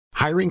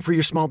Hiring for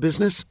your small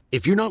business?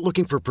 If you're not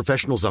looking for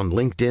professionals on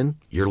LinkedIn,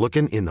 you're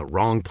looking in the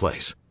wrong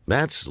place.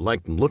 That's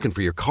like looking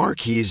for your car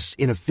keys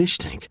in a fish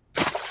tank.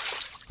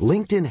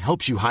 LinkedIn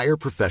helps you hire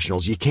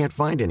professionals you can't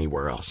find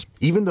anywhere else,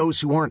 even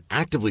those who aren't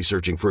actively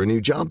searching for a new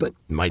job but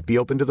might be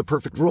open to the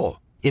perfect role.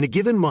 In a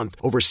given month,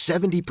 over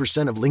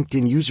 70% of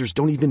LinkedIn users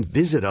don't even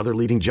visit other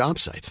leading job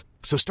sites.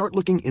 So start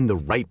looking in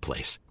the right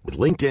place. With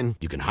LinkedIn,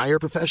 you can hire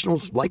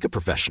professionals like a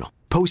professional.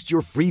 Post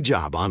your free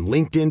job on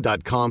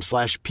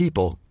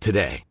linkedin.com/people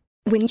today.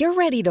 When you're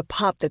ready to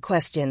pop the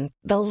question,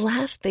 the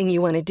last thing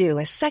you want to do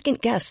is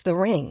second-guess the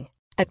ring.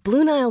 At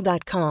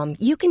BlueNile.com,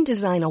 you can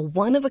design a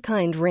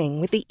one-of-a-kind ring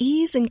with the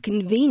ease and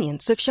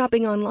convenience of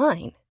shopping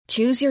online.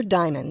 Choose your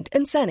diamond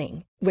and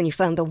setting. When you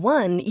find the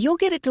one, you'll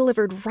get it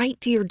delivered right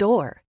to your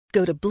door.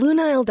 Go to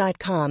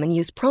BlueNile.com and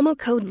use promo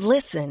code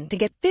LISTEN to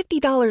get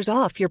 $50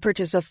 off your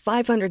purchase of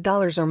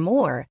 $500 or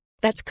more.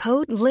 That's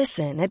code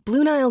LISTEN at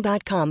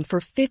BlueNile.com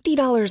for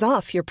 $50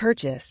 off your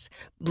purchase.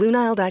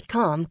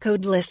 BlueNile.com,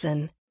 code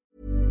LISTEN.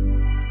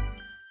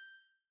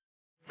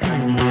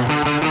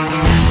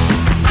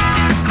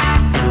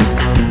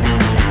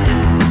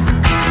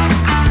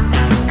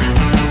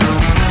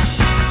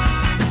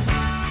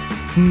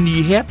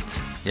 Nyhet.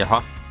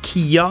 Jaha.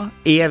 Kia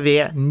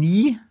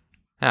EV9.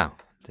 Ja,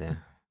 det...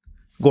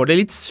 Går det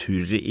litt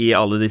surr i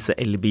alle disse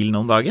elbilene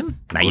om dagen?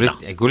 Neida.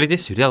 Jeg går litt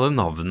i surr i alle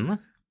navnene.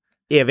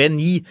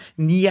 EV9.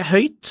 9 er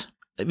høyt.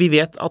 Vi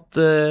vet at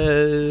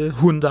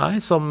Hyundai,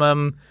 som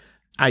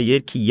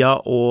eier Kia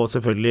og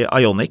selvfølgelig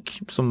Ioniq,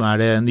 som er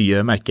det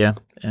nye merket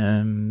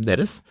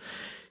deres,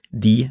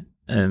 de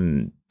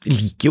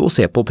liker jo å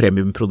se på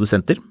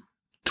premiumprodusenter.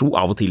 Tror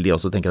av og til de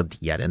også tenker at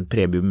de er en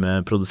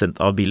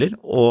premiumprodusent av biler,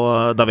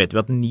 og da vet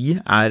vi at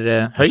 9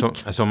 er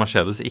høyt. Så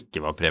Mercedes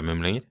ikke var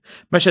premium lenger?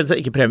 Mercedes er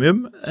ikke premium,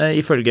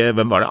 ifølge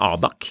hvem var det?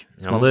 ADAC,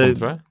 som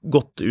hadde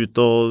gått ut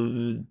og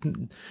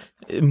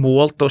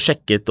målt og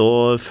sjekket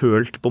og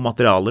følt på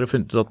materialer og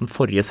funnet ut at den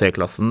forrige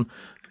C-klassen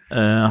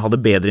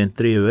hadde bedre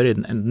interiør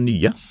enn den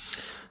nye.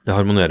 Det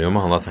harmonerer jo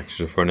med han da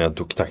taxisjåføren jeg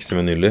tok taxi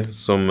med nylig,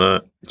 som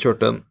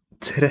kjørte en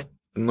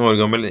 13 år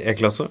gammel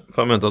E-klasse,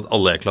 for han mente at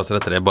alle E-klasser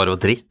etter det bare var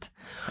dritt.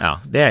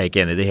 Ja, det er jeg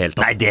ikke enig i det helt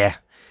tatt. Nei, det!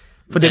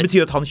 For det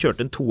betyr at han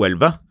kjørte en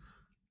 211.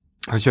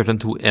 Han kjørte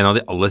en av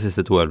de aller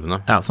siste 211-ene.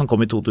 Ja, som kom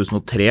i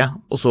 2003,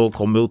 og så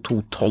kom jo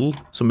 212,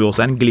 som jo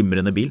også er en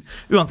glimrende bil.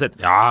 Uansett.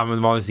 Ja, men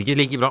det var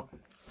sikkert like bra.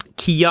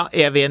 Kia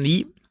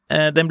EV9,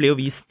 den ble jo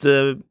vist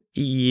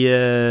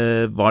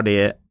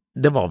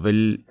det var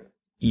vel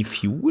i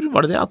fjor,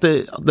 var det det? At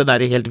det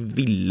der helt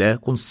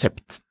ville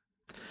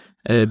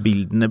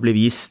konseptbildene ble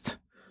vist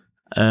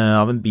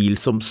av en bil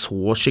som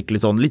så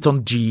skikkelig sånn, litt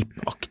sånn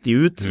Jeep-aktig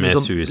ut. Med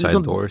sånn, Suicide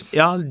sånn, Doors.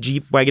 Ja,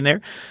 Jeep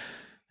Wagoneer.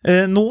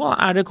 Nå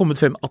er det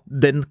kommet frem at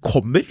den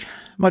kommer,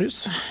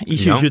 Marius, i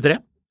 2023.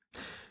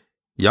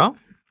 Ja.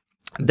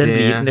 Den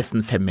blir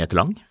nesten 5 meter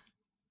lang.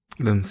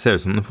 Den ser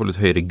ut som den får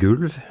litt høyere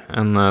gulv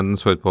enn den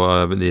så ut på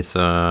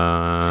disse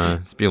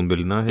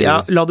spionbildene.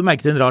 Ja, la du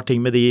merke til en rar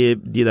ting med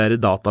de der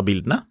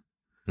databildene?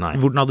 Nei.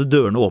 Hvor den hadde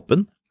dørene åpen?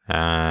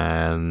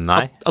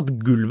 Nei. At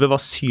gulvet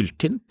var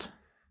syltynt?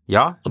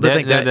 Ja, og det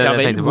tenkte jeg, ja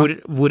vel,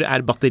 hvor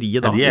er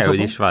batteriet da? Ja, de er jo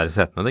de svære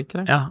setene, ikke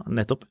det? Ja,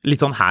 nettopp.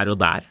 Litt sånn her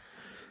og der.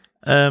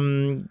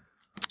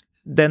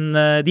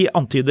 De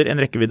antyder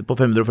en rekkevidde på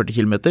 540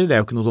 kilometer, det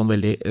er jo ikke noe sånn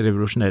veldig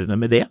revolusjonerende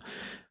med det.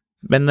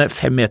 Men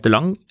 5 meter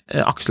lang,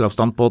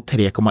 akselavstand på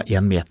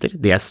 3,1 meter,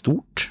 det er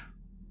stort.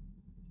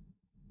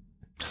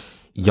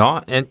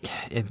 Ja, det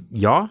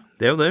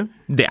er jo det.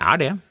 Det er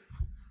det.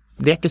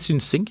 Det er ikke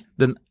synsing,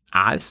 den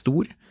er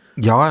stor.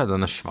 Ja,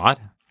 den er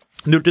svær.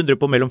 0-100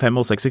 på mellom 5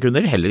 og 6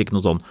 sekunder, heller ikke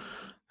noe sånn,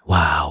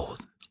 wow,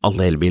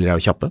 alle elbiler er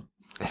jo kjappe.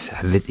 Jeg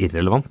ser det litt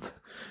irrelevant.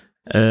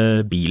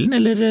 Bilen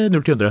eller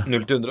 0-100?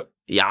 0-100.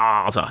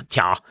 Ja, altså,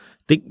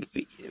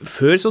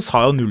 før så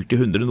sa jo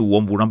 0-100 noe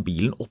om hvordan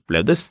bilen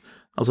opplevdes.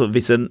 Altså,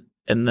 hvis en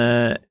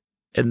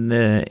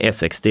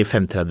E60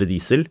 530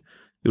 diesel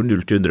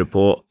gjorde 0-100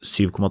 på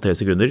 7,3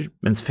 sekunder,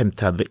 mens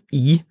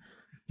 530i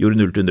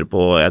gjorde 0-100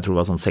 på, jeg tror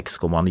det var sånn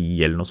 6,9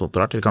 eller noe sånt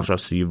rart, eller kanskje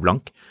 7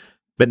 blank.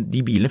 Men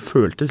de bilene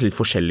føltes litt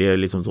forskjellige,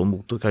 liksom sånn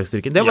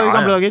motorkarakteristikker. Det var jo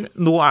gamle dager.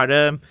 Nå er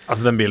det...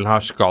 Altså, den bilen her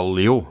skal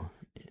jo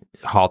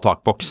ha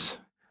takboks,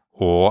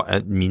 og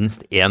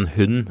minst en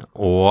hund,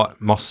 og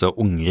masse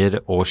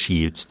unger, og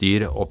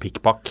skiutstyr, og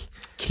pikkpakk.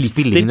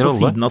 Klister på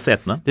siden av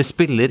setene. Det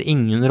spiller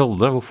ingen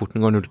rolle hvor fort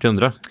den går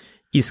 0-100.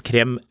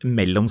 Iskrem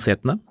mellom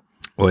setene.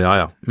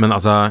 Ja. Men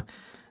altså,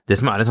 det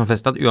som er litt sånn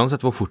fest, at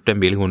uansett hvor fort en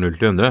bil går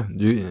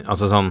 0-100,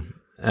 altså sånn,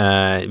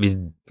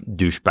 hvis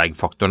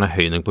douchebag-faktoren er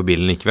høy nok på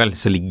bilen likevel,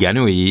 så ligger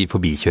den jo i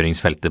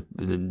forbikjøringsfeltet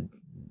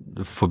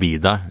forbi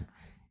deg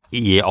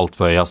i alt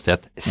for høy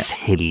hastighet,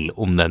 selv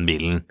om den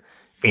bilen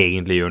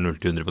egentlig gjør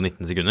 0-100 på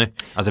 19 sekunder.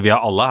 Altså, vi har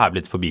alle her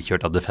blitt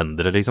forbikjørt av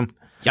Defendere, liksom.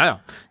 Ja.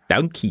 Det er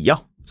jo en Kia,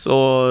 så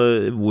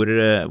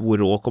hvor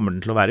rå kommer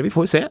den til å være? Vi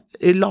får se.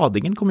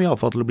 Ladingen kommer i alle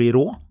fall til å bli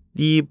rå.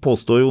 De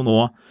påstår jo nå,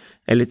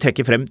 eller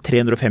trekker frem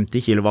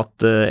 350 kilowatt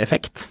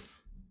effekt.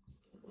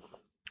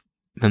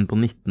 Men på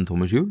 19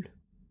 tommers hjul?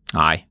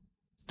 Nei.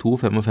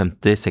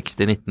 255,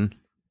 60, 19.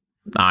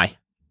 Nei.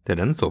 Det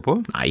den står på?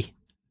 Nei.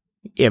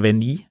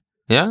 EV9?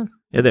 Ja.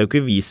 Ja, det er jo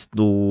ikke vist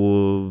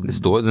noe...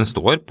 Den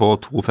står på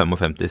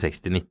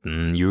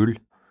 255-60-19 hjul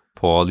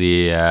på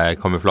de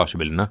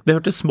kamuflasjebildene. Det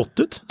hørtes smått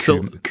ut. Så...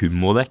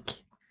 Kummo-dekk.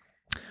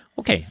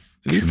 Ok,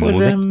 vi får...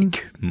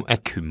 Er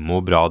Kummo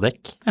bra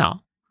dekk? Ja,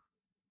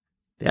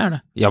 det er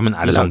det. Ja, men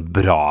er det sånn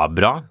bra?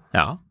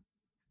 Ja,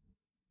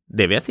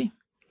 det vil jeg si.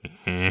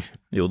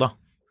 Jo da.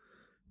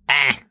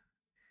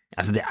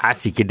 Altså, det er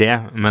sikkert det,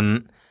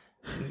 men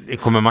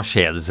kommer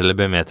Mercedes eller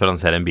BMW til å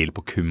lansere en bil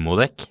på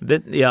Kummo-dekk?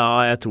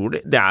 Ja, jeg tror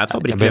det. Det er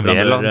fabrikkleverandør.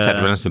 BMW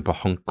lanserte vel en stund på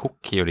Hankook,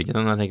 gjør det ikke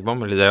den jeg tenker på?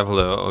 Eller det er i hvert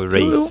fall å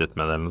racet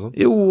med det eller noe sånt?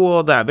 Jo, og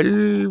det er vel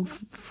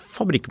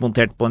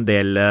fabrikkmontert på en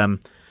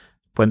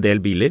del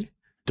biler.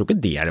 Jeg tror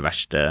ikke det er det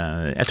verste.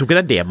 Jeg tror ikke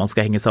det er det man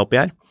skal henge seg opp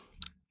i her.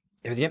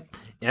 Jeg vet ikke.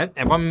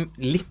 Jeg var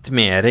litt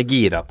mer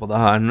gira på det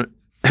her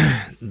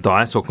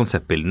da jeg så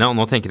konseptbildene, og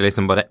nå tenker jeg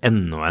liksom bare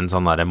enda en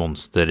sånn der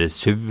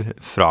monster-SUV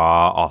fra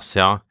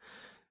Asia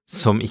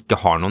som ikke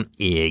har noen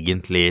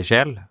egentlig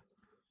sjel.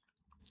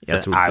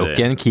 Det er jo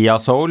ikke en Kia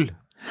Soul.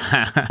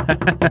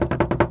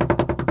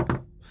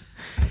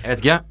 Jeg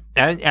vet ikke,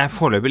 jeg er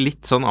foreløpig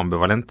litt sånn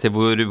ambivalent til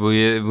hvor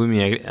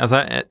mye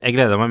jeg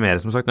gleder meg mer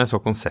som sagt når jeg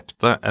så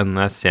konseptet enn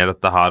når jeg ser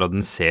dette her, og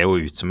den ser jo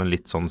ut som en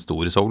litt sånn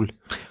stor Soul.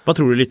 Hva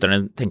tror du lytterne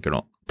tenker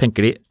nå?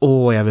 Tenker de,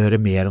 jeg vil høre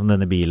mer om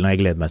denne bilen, og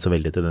jeg gleder meg så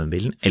veldig til denne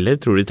bilen? Eller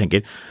tror de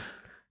tenker,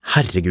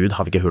 herregud,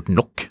 har vi ikke hørt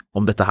nok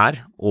om dette her,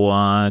 og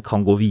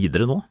kan gå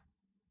videre nå?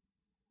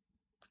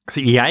 Så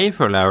jeg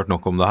føler jeg har hørt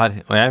nok om det her,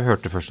 og jeg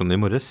hørte først om det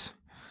i morges.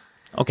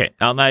 Ok,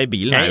 ja, nei,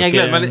 bilen er jo ikke... Jeg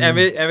gleder meg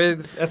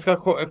litt, jeg skal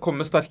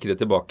komme sterkere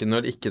tilbake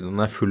når ikke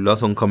den er full av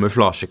sånn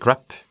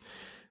kamuflasje-crap.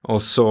 Og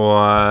så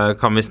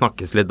kan vi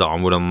snakkes litt da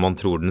om hvordan man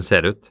tror den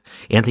ser ut.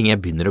 En ting jeg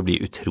begynner å bli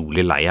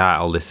utrolig lei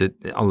av alle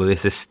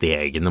disse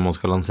stegene man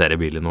skal lansere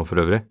bilen nå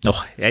for øvrig.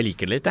 Jeg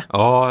liker det litt, jeg.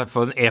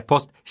 For en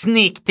e-post.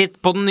 Sniktitt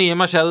på den nye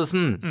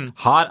Mercedesen!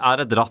 Her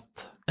er et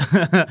ratt.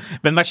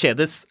 Men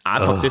Mercedes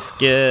er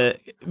faktisk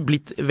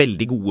blitt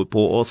veldig gode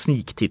på å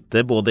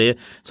sniktitte både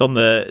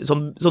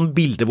sånn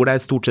bilder hvor det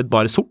er stort sett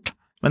bare sort,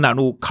 men det er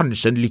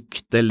kanskje en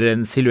lykt eller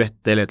en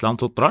silhuett eller et eller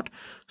annet sånt rart.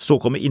 Så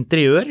kommer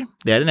interiør,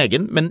 det er en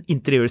egen, men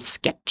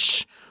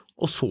interiør-sketch,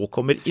 og så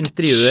kommer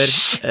interiør,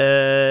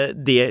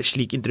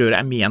 slik interiøret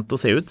er ment å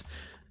se ut.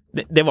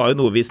 Det var jo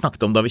noe vi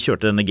snakket om da vi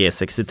kjørte denne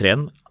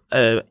G63-en.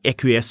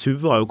 EQE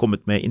SUV har jo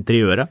kommet med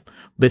interiøret.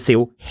 Det ser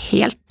jo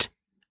helt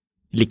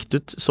likt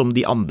ut som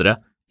de andre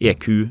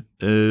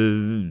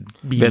EQ-bilene.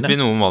 Vet vi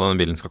noe om hva denne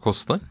bilen skal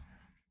koste?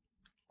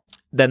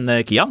 Den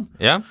Kiaen?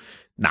 Ja.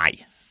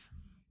 Nei.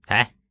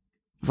 Hæ?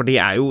 For den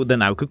er jo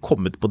ikke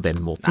kommet på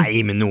den måten.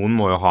 Nei, men noen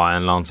må jo ha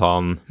en eller annen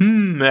sånn,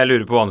 jeg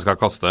lurer på hva den skal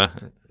koste.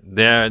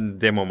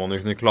 Det må man jo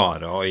kunne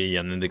klare å gi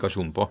en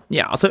indikasjon på.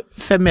 Ja, altså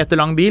 5 meter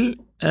lang bil,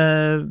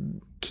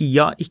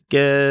 Kia,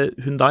 ikke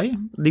Hyundai.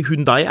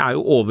 Hyundai er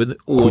jo over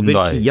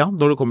Kia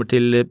når det kommer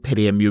til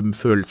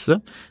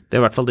premiumfølelse. Det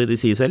er i hvert fall det de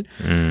sier selv.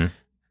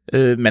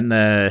 Men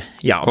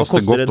ja, hva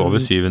koster godt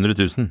over 700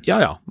 000.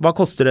 Ja. Hva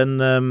koster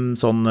en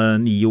sånn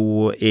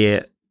Nio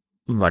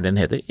hva er det den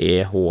heter?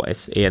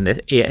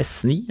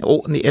 ES9?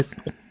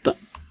 ES8?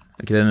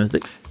 Er ikke det den heter?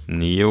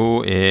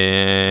 Nio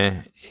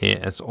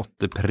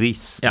ES8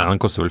 pris. Ja. Den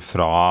koster vel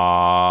fra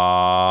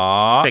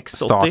 680.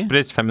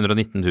 Startpris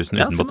 519 000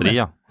 uten batteri,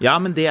 ja. Ja,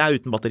 men det er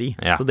uten batteri.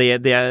 Ja. Så det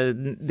er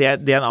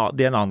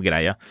en annen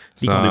greie.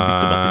 De kan du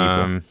bytte batteri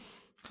på.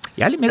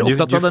 Jeg er litt mer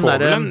opptatt av den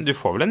der... Du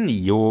får vel en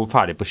Nio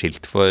ferdig på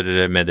skilt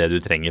med det du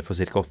trenger for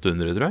ca.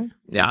 800, tror jeg?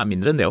 Ja,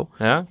 mindre enn det også.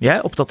 Ja. Jeg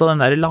er opptatt av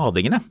den der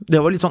ladingen. Det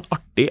var litt sånn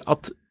artig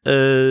at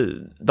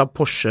da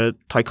Porsche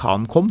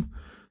Taycan kom,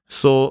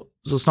 så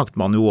snakket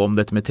man jo om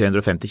dette med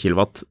 350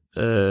 kilowatt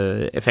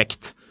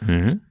effekt.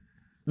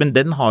 Men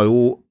den har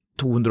jo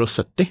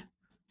 270,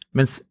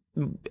 mens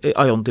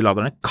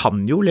Ionity-laderne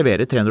kan jo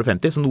levere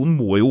 350, så noen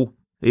må jo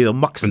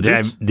maksen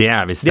ut. Det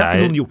er hvis det har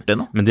ikke noen gjort det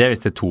nå. Men det er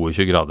hvis det er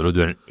 22 grader, og du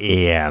er den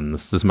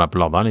eneste som er på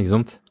laderen, ikke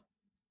sant?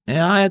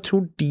 Ja, jeg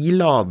tror de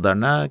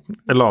laderne...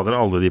 Jeg lader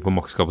alle de på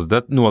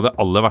makskapasitet. Noe av det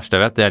aller verste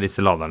jeg vet, det er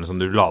disse laderne som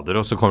du lader,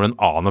 og så kommer det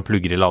en annen og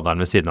plugger i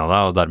laderen ved siden av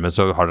deg, og dermed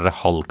så har dere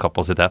halv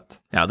kapasitet.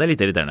 Ja, det er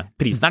litt irriterende.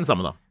 Prisen er den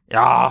samme da.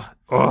 Ja!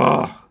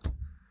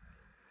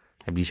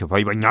 Jeg blir så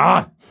forbanna!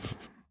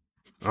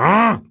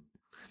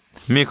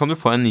 Hvor mye kan du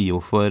få en Nio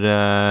for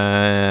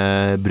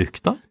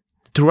brukt da?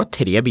 Jeg tror det er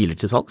 3 biler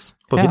til salgs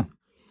på Finn.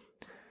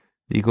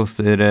 De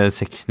koster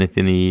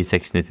 699,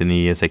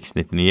 699,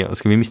 699. Og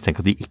skal vi mistenke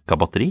at de ikke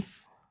har batteri?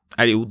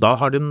 Jo, da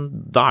er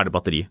det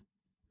batteri.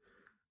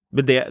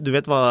 Men det, du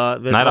vet hva...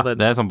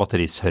 det er sånn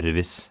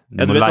batteriservice.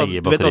 Du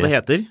vet hva det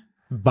heter?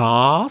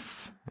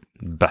 BAS.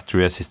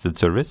 Battery Assisted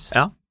Service.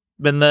 Ja,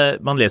 men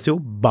man leser jo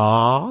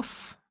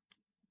BAS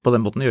på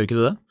den måten, gjør ikke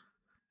du det?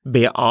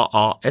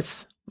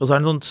 BAAS. Og så er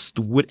det en sånn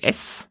stor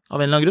S av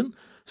en eller annen grunn.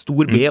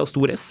 Stor B og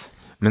stor S.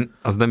 Men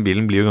altså, den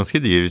bilen blir jo ganske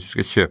dyr hvis du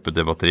skal kjøpe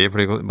det batteriet,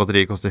 fordi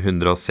batteriet koster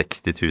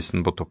 160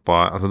 000 på topp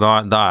av, altså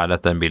da er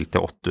dette en bil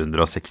til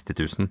 860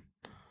 000.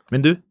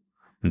 Men du?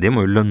 Det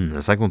må jo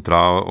lønne seg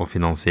kontra å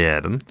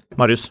finansiere den.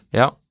 Marius?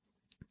 Ja?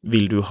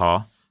 Vil du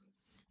ha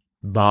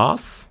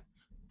BAS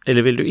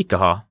Eller vil du ikke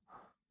ha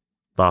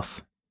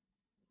bas?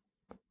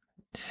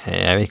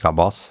 Jeg vil ikke ha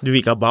bas. Du vil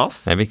ikke ha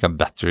bas? Jeg vil ikke ha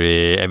battery,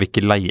 jeg vil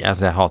ikke leie,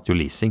 altså jeg hater jo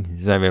leasing,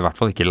 så jeg vil i hvert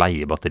fall ikke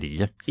leie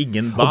batteriet.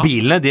 Ingen bas? Og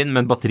bilen er din,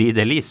 men batteri,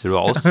 det leaser du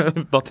av oss.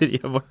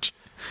 Batteriet vårt.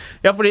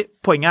 Ja, fordi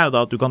poenget er jo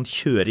da at du kan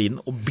kjøre inn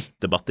og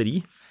bytte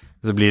batteri.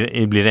 Så blir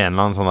det en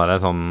eller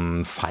annen sånn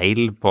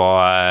feil på,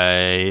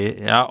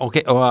 ja, ok,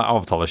 og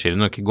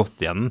avtaleskiren har ikke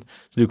gått igjen,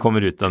 så du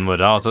kommer ut en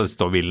morgen, og så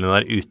står bilen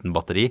der uten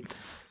batteri.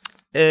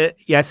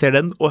 Jeg ser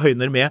den og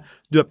høyner med.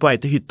 Du er på vei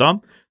til hytta,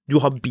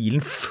 du har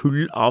bilen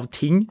full av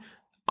ting,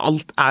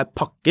 alt er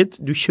pakket,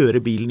 du kjører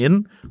bilen inn,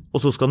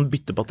 og så skal den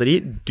bytte batteri.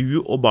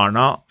 Du og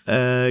barna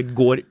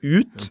går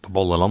ut, På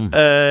Bolleland.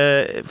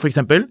 for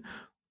eksempel,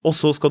 og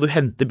så skal du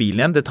hente bilen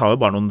igjen. Det tar jo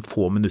bare noen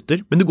få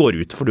minutter, men du går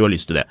ut, for du har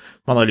lyst til det.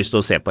 Man har lyst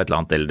til å se på et eller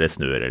annet, eller det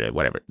snør, eller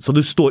whatever. Så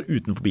du står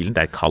utenfor bilen,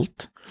 det er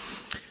kaldt.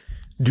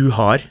 Du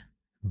har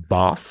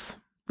bas,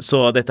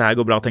 så dette her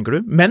går bra, tenker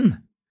du.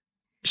 Men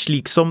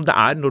slik som det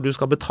er når du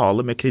skal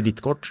betale med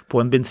kredittkort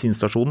på en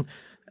bensinstasjon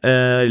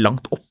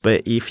langt oppe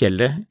i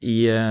fjellet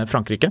i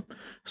Frankrike,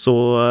 så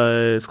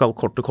skal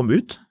kortet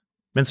komme ut,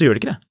 men så gjør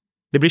det ikke det.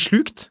 Det blir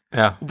slukt.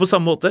 Ja. Og på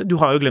samme måte, du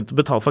har jo glemt å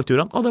betale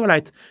fakturaen. Å, det var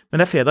leit.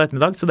 Men det er fredag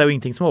ettermiddag, så det er jo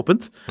ingenting som er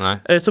åpent. Nei.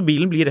 Så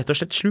bilen blir rett og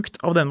slett slukt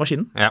av denne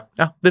maskinen. Ja.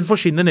 Ja, den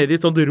forsvinner ned i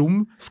et sånt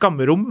rom,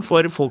 skammerom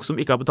for folk som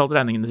ikke har betalt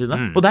regningene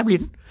sine. Og der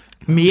blir den.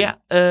 Med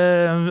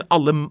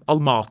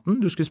all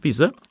maten du skulle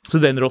spise, så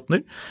den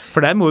råtner.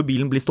 For der må jo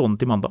bilen bli stående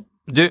til mandag.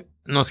 Du,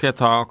 nå skal jeg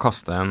ta og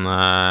kaste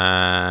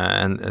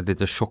et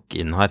lite sjokk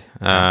inn her.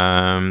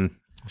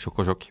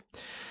 Sjokk og sjokk.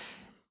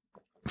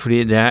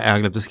 Fordi jeg har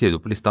glemt å skrive det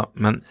opp på lista,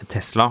 men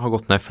Tesla har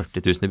gått ned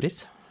 40 000 i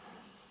pris.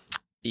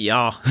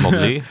 Ja.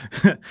 Model Y.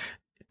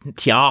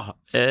 Tja,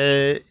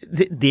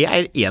 det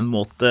er en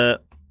måte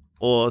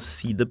å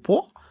si det på.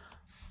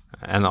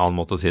 En annen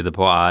måte å si det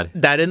på er,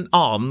 Det er en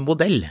annen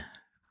modell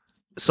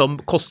som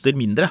koster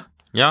mindre.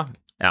 ja,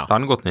 Ja. da har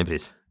den gått ned i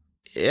pris.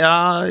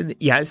 Ja,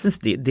 jeg synes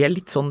det er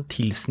litt sånn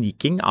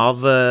tilsniking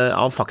av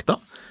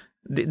fakta.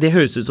 Det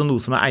høres ut som noe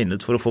som er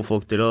egnet for å få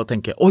folk til å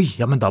tenke, oi,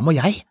 ja, men da må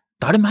jeg.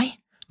 Da er det meg.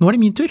 Nå er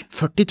det min tur.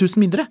 40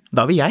 000 mindre.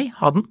 Da vil jeg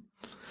ha den.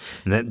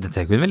 Dette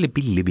er jo ikke en veldig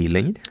billig bil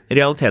lenger.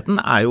 Realiteten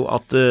er jo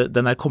at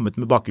den er kommet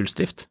med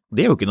bakhjulsdrift.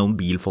 Det er jo ikke noen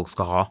bil folk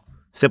skal ha.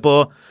 Se på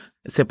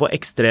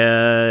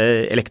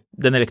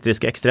den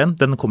elektriske X3-en.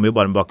 Den kommer jo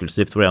bare med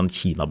bakhjulsdrift, for det er en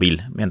Kina-bil,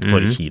 ment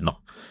for Kina,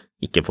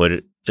 ikke for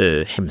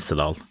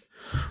Hemsedal.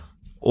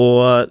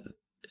 Og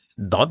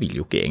da vil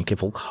jo ikke egentlig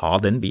folk ha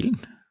den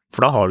bilen.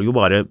 For da har du jo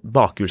bare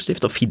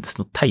bakhjulsdrift, og finnes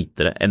noe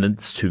teitere enn en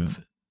SUV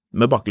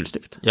med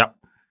bakhjulsdrift. Ja,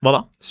 Hva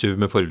da? SUV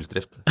med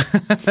forhjulsdrift.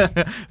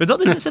 Vet du hva,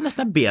 det synes jeg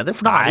nesten er bedre,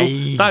 for da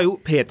er jo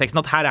preteksten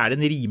at her er det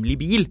en rimelig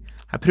bil.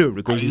 Her prøver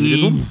du ikke å lure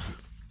noen.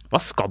 Hva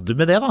skal du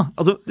med det da?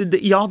 Altså,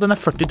 ja, den er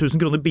 40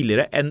 000 kroner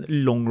billigere enn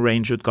long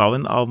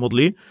range-utgaven av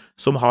Model Y,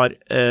 som har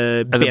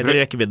bedre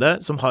rekkevidde,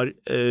 som har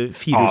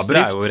firehjulsdrift. Aber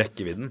er jo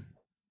rekkevidden.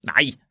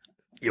 Nei.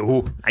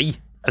 Jo. Nei.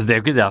 Altså, det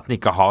er jo ikke det at den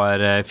ikke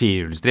har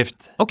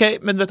firehjulsdrift. Ok,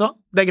 men vet du hva?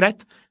 Det er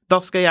greit.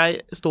 Da skal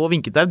jeg stå og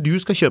vinke til deg. Du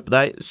skal kjøpe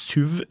deg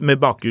SUV med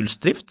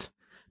bakhjulsdrift.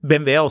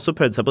 BMW har også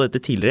prøvd seg på dette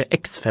tidligere.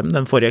 X5,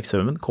 den forrige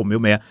X5-en, kom jo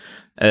med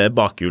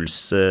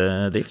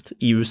bakhjulsdrift.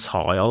 I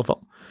USA i alle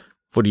fall.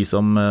 For de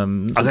som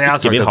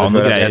ikke vil ha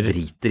noe greier. Jeg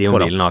driter i om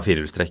bilen har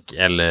firehjulstrekk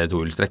eller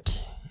tohjulstrekk.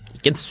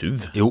 Ikke en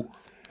SUV. Jo.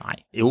 Nei.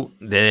 Jo,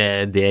 det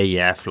gir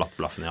jeg flatt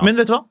blaffen i. Altså. Men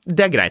vet du hva?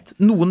 Det er greit.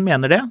 Noen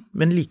mener det,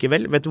 men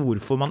likevel, vet du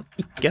hvorfor man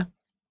ikke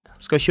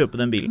skal kjøpe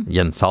den bilen?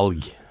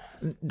 Gjensalg.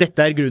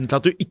 Dette er grunnen til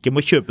at du ikke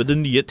må kjøpe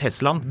den nye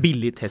Teslaen,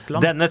 billig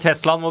Teslaen. Denne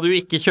Teslaen må du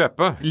ikke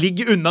kjøpe.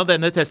 Ligg unna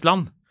denne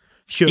Teslaen.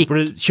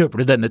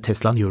 Kjøper du denne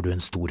Teslaen, gjør du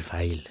en stor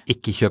feil.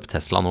 Ikke kjøp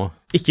Tesla nå.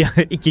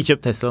 Ikke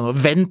kjøp Tesla nå.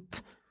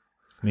 Vent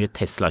med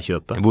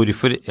Tesla-kjøpet.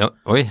 Hvorfor? Ja,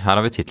 oi, her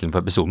har vi titlen på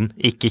episoden.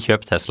 Ikke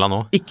kjøp Tesla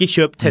nå. Ikke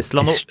kjøp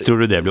Tesla nå.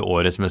 Tror du det blir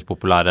årets mest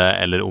populære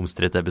eller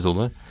omstridt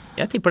episode?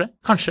 Jeg tipper det.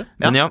 Kanskje.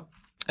 Ja. Men ja.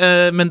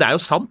 Men det er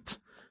jo sant,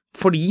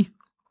 fordi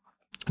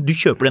du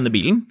kjøper denne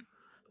bilen,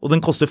 og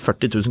den koster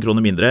 40 000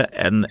 kroner mindre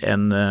enn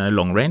en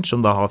long range,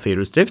 som da har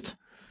firehjulsdrift,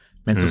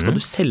 men så skal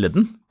du selge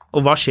den.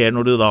 Og hva skjer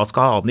når du da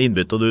skal ha den i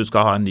innbytte, og du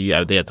skal ha en ny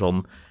Audi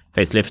e-tron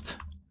facelift?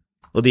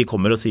 Og de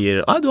kommer og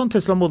sier, du har en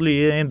Tesla Model Y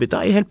i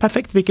innbytte. Helt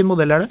perfekt, hvilken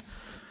modell er det?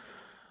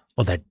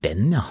 Og det er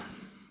den, ja.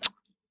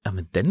 Ja,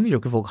 men den vil jo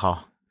ikke folk ha.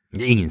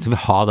 Det er ingen som vil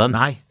ha den.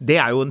 Nei, det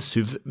er jo en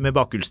SUV med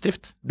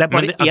bakhjulsdrift. Det er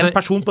bare en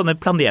person på denne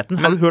planeten.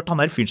 Har du hørt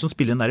han der fyren som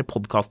spiller den der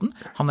podcasten?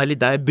 Han er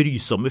litt der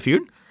brysomme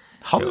fyren.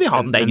 Han vil ha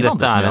den, det er ingen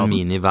andre som vil ha den. Dette er en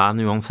minivan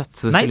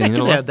uansett. Nei, det er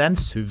ikke det, det er en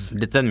SUV.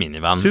 Dette er en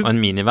minivan, og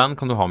en minivan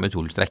kan du ha med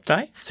tohjulstrekk.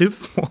 Nei, SUV.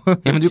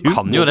 Ja, men du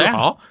kan jo det. SUV må du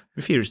ha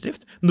med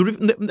firehjulsdrift.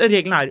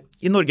 Regelen er,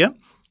 i Norge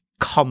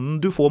kan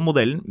du få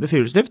modellen med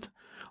firehjulsdrift,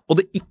 og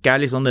det ikke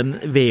er liksom den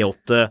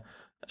V8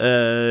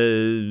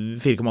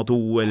 4,2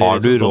 eller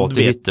har du råd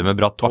til hytte med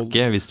bratt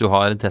bakke hvis du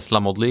har en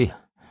Tesla Model Y?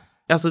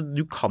 Altså,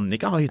 du kan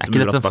ikke ha hytte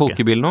med bratt bakke. Er ikke dette en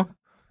folkebil nå?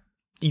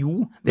 Jo,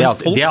 men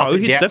folk har jo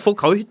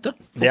hytte.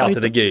 Det er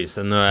alltid det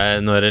gøyeste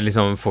når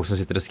liksom folk som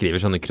sitter og skriver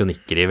sånne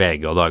kronikker i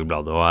VG og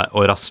Dagbladet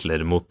og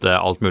rasler mot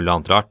alt mulig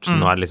annet rart.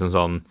 Nå er det liksom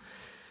sånn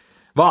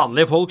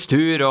vanlige folks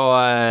tur, og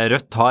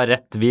Rødt har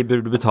rett, vi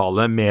burde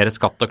betale mer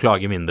skatt og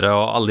klage mindre,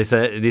 og alle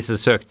disse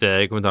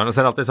søkte kommentarene. Og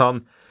så det alltid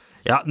sånn,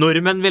 ja,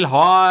 nordmenn vil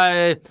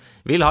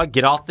ha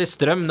gratis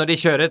strøm når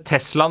de kjører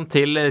Teslaen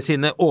til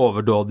sine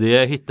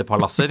overdådige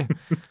hyttepalasser.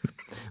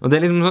 Og det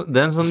er liksom det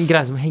er en sånn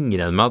greie som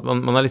henger igjen med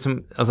at man er liksom,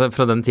 altså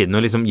fra den tiden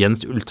hvor liksom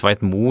Jens Ultveit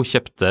Moe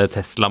kjøpte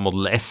Tesla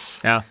Model S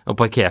og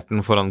parkerte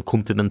den foran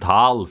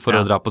Continental for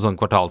å dra på sånne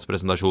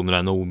kvartalspresentasjoner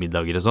og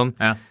NHO-middager og sånn.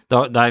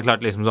 Da er det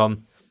klart liksom sånn,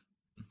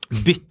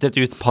 byttet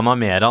ut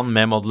Panameraen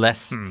med Model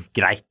S,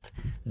 greit.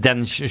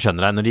 Den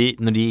skjønner jeg,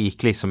 når de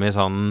gikk liksom i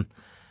sånn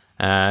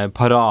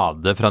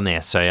parade fra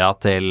Nesøya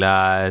til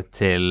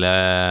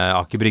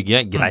Aker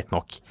Brygge, greit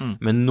nok.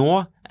 Men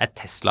nå er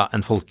Tesla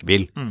en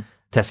folkebil.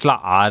 Tesla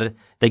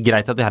det er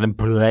greit at de har en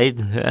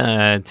Blade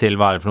til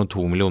hva for noen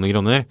 2 millioner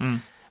kroner,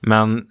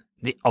 men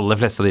de aller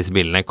fleste av disse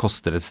bilene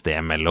koster et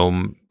sted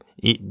mellom,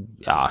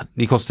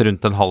 de koster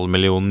rundt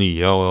 500,000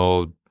 nye,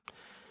 og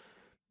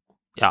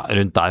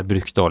rundt der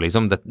brukt også,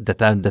 liksom.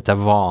 Dette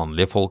er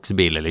vanlige folks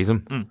biler,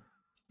 liksom.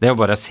 Det er jo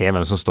bare å se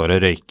hvem som står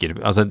og røyker,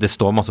 altså det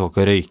står masse folk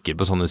og røyker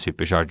på sånne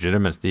superchargere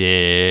mens de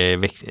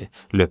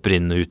løper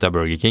inn og ut av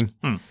Burger King.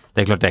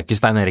 Det er klart, det er ikke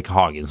Stein Erik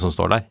Hagen som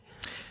står der.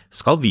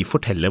 Skal vi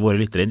fortelle våre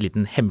lyttere en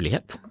liten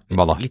hemmelighet?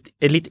 Hva da?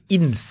 Litt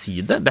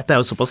innside. Dette er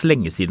jo såpass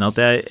lenge siden at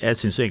jeg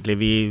synes jo egentlig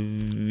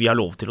vi har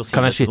lov til å si det.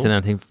 Kan jeg skyte inn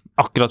en ting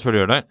akkurat før du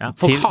gjør det? Ja,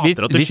 folk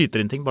hater at du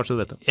skyter inn ting, bare så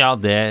du vet det. Ja,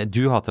 du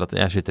hater at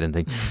jeg skyter inn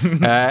ting.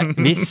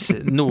 Hvis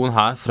noen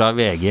her fra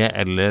VG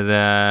eller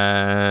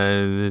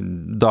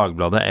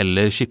Dagbladet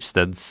eller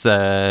Schibsteds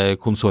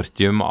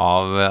konsortium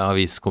av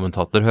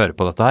aviskommentator hører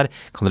på dette her,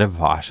 kan dere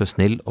være så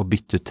snill å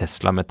bytte ut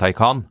Tesla med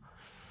Taycan?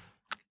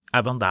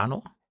 Er man der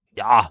nå?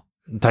 Ja,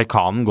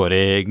 Taycanen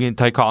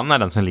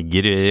er den som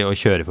ligger og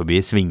kjører forbi,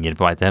 svinger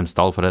på vei til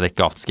Hemsedal for å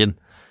rekke afterskin.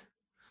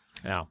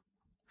 Ja.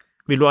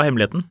 Vil du ha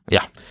hemmeligheten?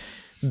 Ja.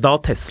 Da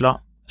Tesla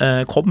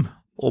kom,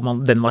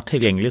 og den var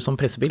tilgjengelig som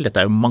pressebil, dette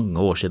er jo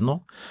mange år siden nå,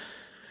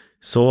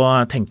 så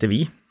tenkte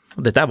vi,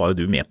 og dette var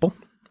jo du med på,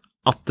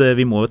 at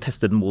vi må jo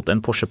teste den mot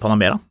en Porsche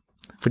Panamera,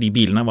 fordi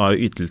bilene var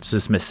jo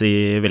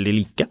ytelsesmessig veldig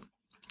like.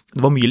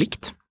 Det var mye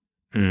likt.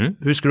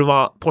 Husker du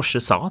hva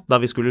Porsche sa da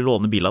vi skulle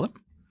låne bil av dem?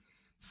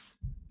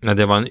 Nei,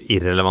 det var en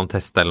irrelevant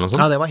test eller noe sånt?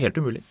 Ja, det var helt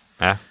umulig.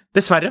 Ja.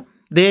 Dessverre,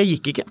 det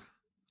gikk ikke.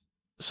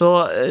 Så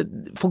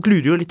folk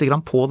lurer jo litt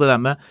grann på det der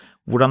med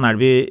hvordan er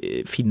det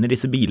vi finner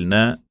disse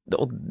bilene,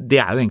 og det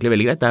er jo egentlig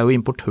veldig greit. Det er jo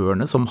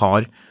importørene som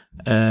har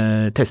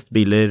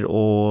testbiler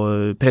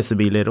og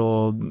pressebiler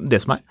og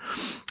det som er.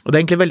 Og det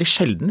er egentlig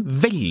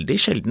veldig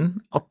sjelden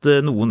at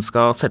noen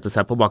skal sette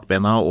seg på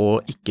bakbena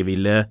og ikke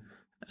ville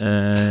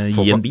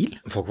gi en bil.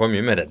 Folk var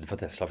mye mer redde for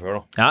Tesla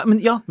før da.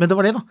 Ja, men det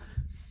var det da.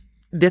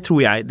 Det tror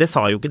jeg, det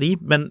sa jo ikke de,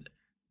 men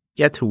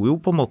jeg tror jo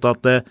på en måte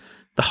at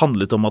det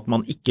handlet om at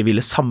man ikke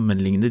ville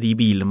sammenligne de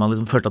bilene man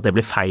liksom følte at det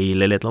ble feil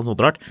eller et eller annet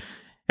sånt rart.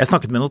 Jeg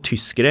snakket med noen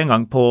tyskere en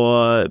gang på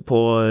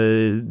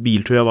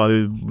biltur, jeg var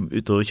jo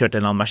ute og kjørte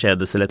en eller annen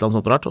Mercedes eller et eller annet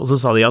sånt rart, og så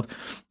sa de at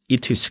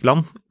i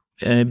Tyskland,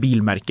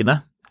 bilmerkene,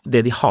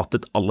 det de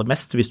hatet aller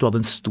mest, hvis du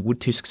hadde en stor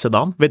tysk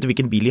sedan, vet du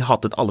hvilken bil de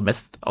hatet aller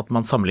mest at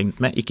man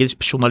sammenlignet med? Ikke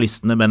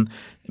journalistene, men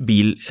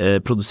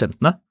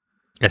bilprodusentene.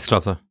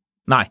 S-klasse.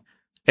 Nei.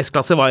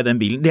 S-klasse var i den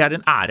bilen. Det er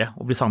en ære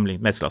å bli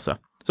sammenlignet med S-klasse.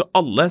 Så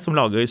alle som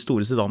lager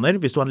store sedaner,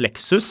 hvis du har en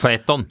Lexus...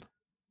 Phaeton?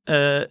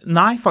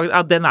 Nei,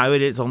 faktisk, den er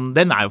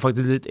jo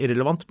faktisk litt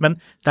irrelevant, men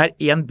det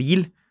er en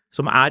bil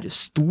som er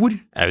stor...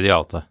 Audi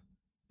A8.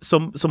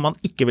 Som man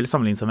ikke vil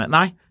sammenligne seg med.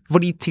 Nei,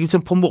 fordi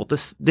på en måte,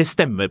 det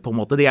stemmer på en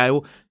måte. Det er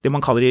jo det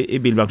man kaller i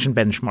bilbransjen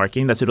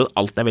benchmarking. Det sier at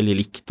alt er veldig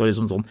likt, og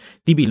liksom sånn.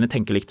 De bilene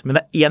tenker likt. Men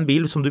det er en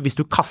bil som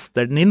hvis du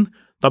kaster den inn,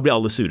 da blir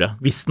alle sure.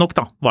 Visst nok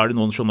da, var det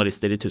noen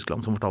journalister i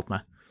Tyskland som fortalte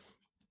meg.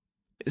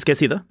 Skal jeg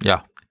si det? Ja.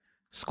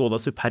 Skoda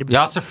Superb.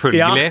 Ja,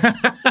 selvfølgelig.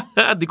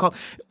 Ja. Den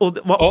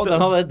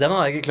hadde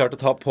jeg ikke klart å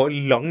ta på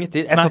lang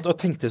tid. Jeg satt og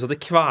tenkte så det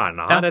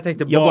kverna her. Jeg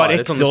tenkte bare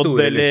sånne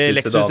store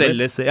Lexus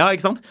LS. Ja,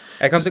 ikke sant?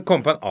 Jeg kan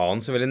komme på en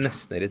annen som ville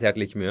nesten irritert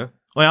like mye.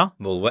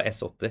 Volvo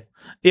S80.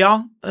 Ja.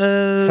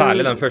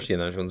 Særlig den første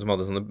generasjonen som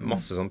hadde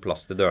masse sånn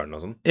plast i dørene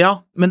og sånn. Ja,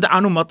 men det er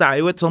noe med at det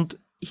er jo et sånt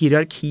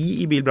hierarki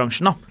i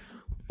bilbransjen da.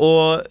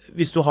 Og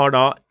hvis du har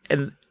da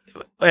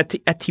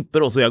jeg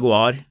tipper også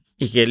Jaguar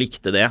ikke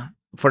likte det.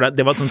 For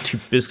det var et sånn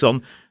typisk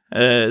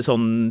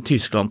sånn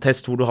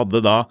Tyskland-test hvor du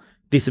hadde da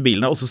disse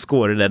bilene, og så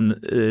skårer den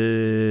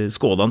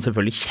Skodaen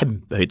selvfølgelig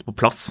kjempehøyt på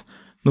plass,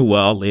 noe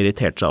alle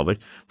irriterte seg over,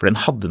 for den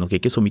hadde nok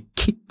ikke så mye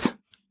kit,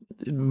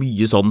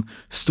 mye sånn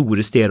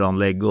store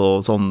stereoanlegg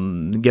og sånn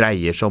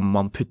greier som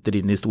man putter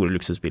inn i store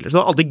luksusbiler. Så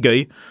det var alltid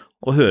gøy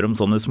å høre om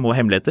sånne små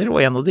hemmeligheter, og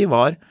en av de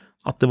var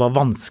at det var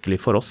vanskelig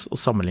for oss å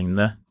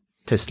sammenligne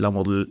Tesla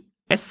Model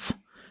S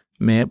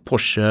med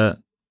Porsche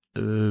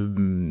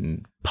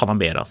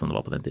Panamera som det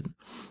var på den tiden.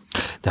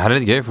 Det her er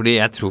litt gøy, fordi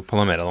jeg tror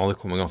Panamera hadde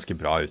kommet ganske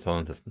bra ut av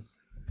den testen.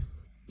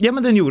 Ja,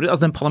 men den gjorde,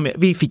 altså den Panamera,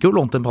 vi fikk jo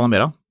lånt en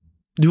Panamera.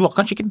 Du var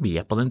kanskje ikke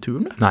med på den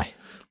turen? Nei.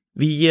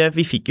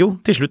 Vi fikk jo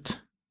til slutt,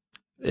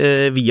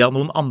 via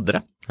noen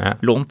andre,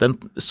 lånt en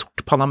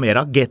sort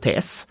Panamera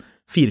GTS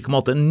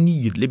 4,8, en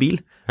nydelig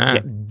bil. Så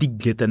jeg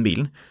digget den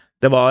bilen.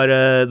 Det var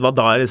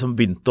da jeg liksom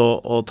begynte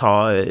å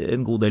ta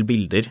en god del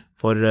bilder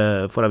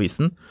for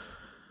avisen.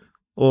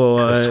 Og,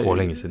 det er så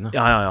lenge siden.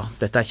 Ja.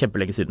 Dette er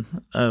kjempelenge siden.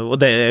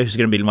 Og jeg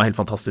husker den bilen var helt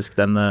fantastisk.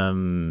 Men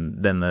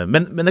det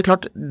er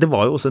klart, det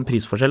var jo også en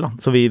prisforskjell, da.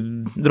 Så vi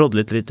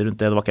drodlet litt rundt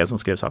det. Det var ikke jeg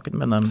som skrev saken,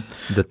 men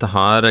dette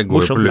her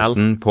går jo på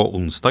luften på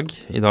onsdag.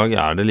 I dag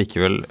er det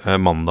likevel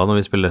mandag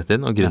når vi spiller rett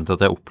inn, og grunnen til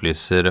at jeg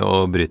opplyser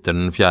og bryter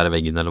den fjerde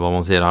veggen, eller hva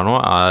man sier her nå,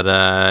 er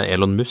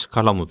Elon Musk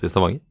har landet i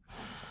Stavanger.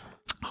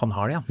 Han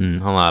har det, ja.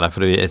 Han er her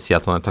for å si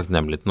at han er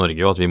takknemlig til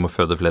Norge, og at vi må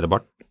føde flere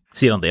barn.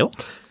 Sier han det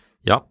også?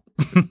 Ja.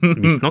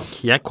 Visst nok.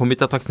 Jeg kom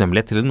hit av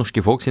takknemlighet til det norske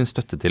folk sin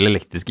støtte til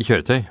elektriske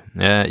kjøretøy.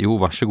 Jo,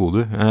 vær så god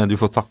du. Du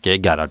får takke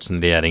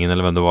Gerhardsen-regjeringen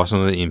eller hvem det var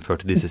som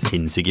innførte disse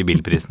sinnssyke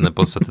bilprisene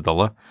på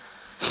 70-tallet.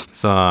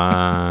 Så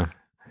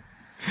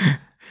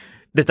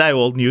Dette er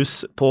jo old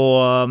news på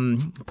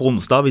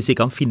onsdag, hvis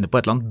ikke han finner på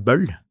et eller annet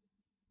bøll.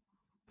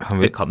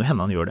 Det kan jo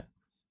hende han gjør det.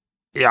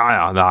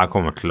 Ja, det her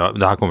kommer til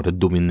å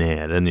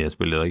dominere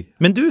nyhetsbildet i dag.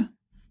 Men du,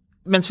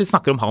 mens vi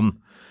snakker om han,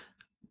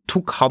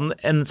 tok han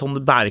en sånn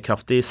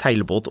bærekraftig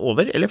seilbåt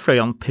over, eller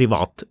fløy han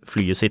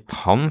privatflyet sitt?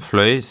 Han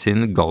fløy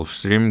sin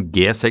Gulfstream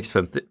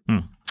G650.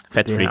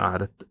 Fett fly. Det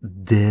er et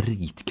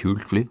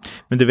dritkult fly.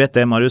 Men du vet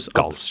det, Marius,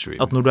 Gulfstream.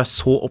 At når du er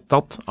så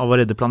opptatt av å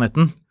redde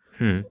planeten,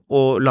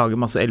 og lage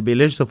masse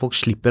elbiler, så folk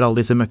slipper alle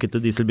disse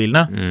møkkete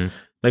dieselbilene,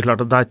 det er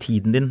klart at da er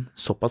tiden din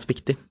såpass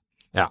viktig.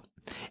 Ja.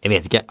 Jeg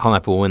vet ikke, han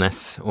er på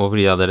ONS, og for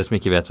de av dere som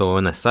ikke vet hva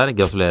ONS er,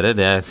 gratulerer,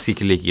 det er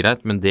sikkert like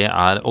greit, men det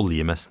er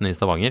oljemessen i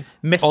Stavanger.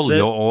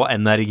 Olje- og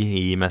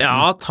energimessen.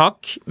 Ja,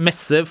 takk.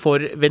 Messe for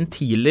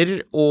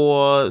ventiler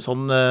og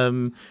sånn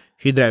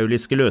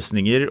hydrauliske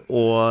løsninger,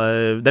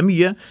 og det er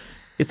mye.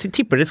 Jeg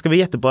tipper det skal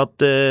vi gjette på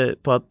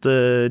at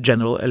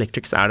General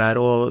Electric er der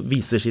og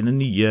viser sine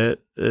nye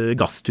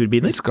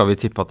gassturbiner. Skal vi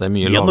tippe at det er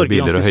mye lave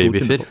biler og høye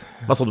biffer?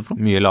 Hva sa du for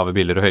noe? Mye lave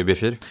biler og høye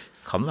biffer.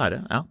 Kan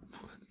være, ja.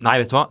 Nei,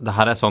 vet du hva? Det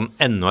her er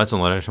enda et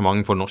sånn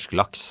arrangement for norsk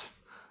laks.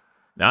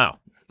 Ja.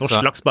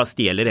 Norsk laks bare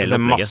stjeler hele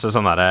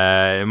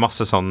opplegget.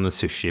 Masse sånn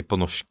sushi på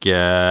norsk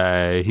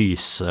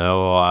hyse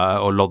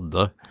og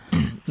lodde.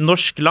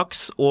 Norsk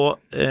laks og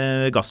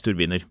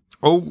gassturbiner.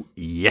 Oh,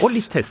 yes. Og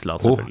litt Tesla,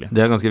 selvfølgelig.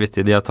 Det er ganske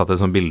vittig. De har tatt et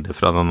sånt bilde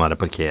fra den der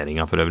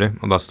parkeringen for øvrig,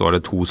 og da står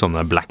det 2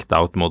 sånne blacked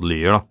out Model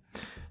Y-er,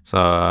 da.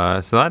 Så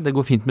der, det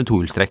går fint med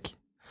 2-hjulstrekk.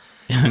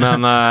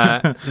 Men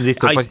I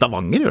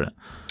Stavanger gjør det.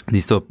 De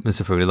står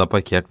selvfølgelig da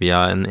parkert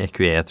via en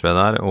EQE, tror jeg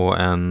det er, og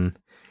en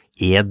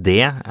ED,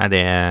 er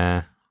det...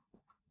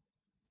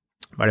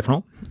 Hva er det for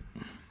noe?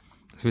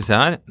 Skal vi se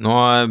her. Nå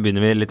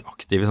begynner vi litt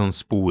aktiv i sånn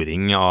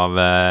sporing av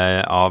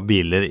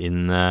biler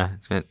inn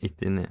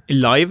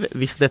live,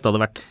 hvis dette hadde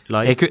vært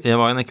live. Det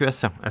var en EQS,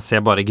 ja. Jeg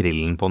ser bare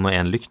grillen på den og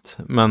en lykt.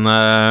 Men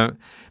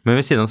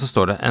ved siden så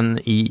står det en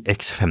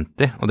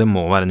iX50, og det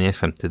må være en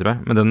iX50, tror jeg.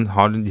 Men den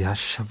har de her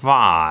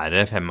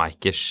svære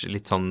 5-eikers,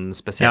 litt sånn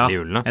spesielle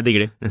hjulene. Ja, jeg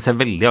digger de. Den ser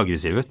veldig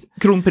aggressiv ut.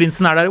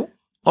 Kronprinsen er der jo,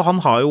 og han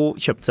har jo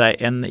kjøpt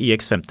seg en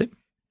iX50.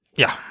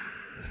 Ja.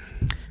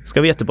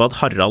 Skal vi gjette på at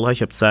Harald har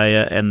kjøpt seg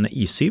en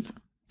i7?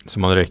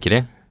 Som han røyker i?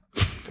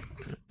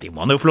 Det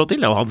må han jo få lov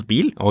til, det er jo hans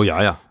bil.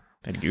 Ja.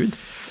 Herregud.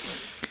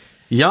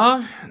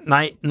 Ja,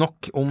 nei,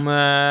 nok om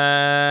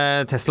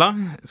Tesla.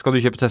 Skal du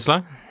kjøpe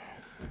Tesla?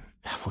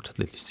 Jeg har fortsatt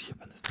litt lyst til å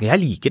kjøpe en Tesla.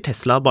 Jeg liker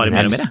Tesla bare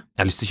mer og mer.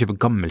 Jeg har lyst til å kjøpe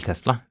gammel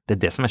Tesla. Det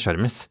er det som er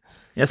charmis.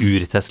 Yes.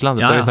 Ur-Tesla,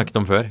 dette har vi snakket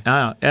om før.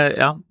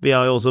 Ja, vi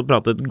har jo også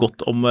pratet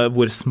godt om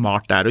hvor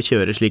smart det er å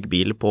kjøre slik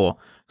bil på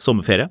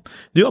sommerferie.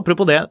 Du,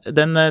 apropos det,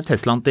 den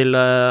Teslaen til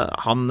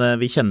han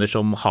vi kjenner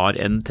som har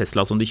en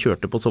Tesla som de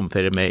kjørte på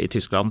sommerferie med i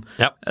Tyskland,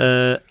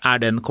 er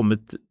den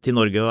kommet til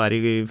Norge og er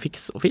i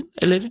fiks og fin,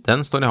 eller?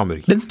 Den står i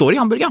Hamburg. Den står i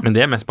Hamburg, ja. Men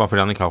det er mest bare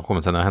fordi han ikke har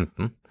kommet seg ned og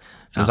hentet den.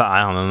 Men så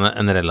er han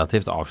en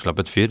relativt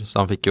avslappet fyr,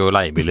 så han fikk jo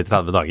leiebil i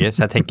 30 dager,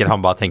 så jeg tenker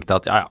han bare tenkte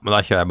at men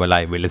da kjører jeg bare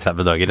leiebil i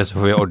 30 dager, så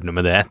får vi ordne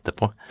med det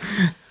etterpå.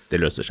 Det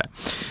løser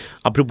seg.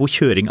 Apropos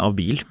kjøring av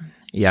bil,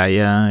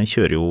 jeg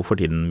kjører jo for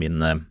tiden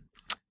min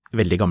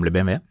veldig gamle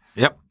BMW.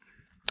 Ja.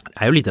 Det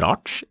er jo litt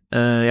rart.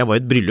 Jeg var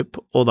i et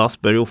bryllup, og da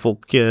spør jo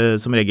folk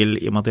som regel,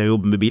 i og med at jeg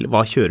jobber med bil,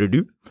 hva kjører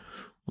du?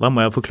 Og da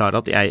må jeg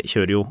forklare at jeg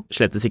kjører jo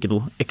slettes ikke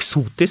noe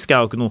eksotisk. Jeg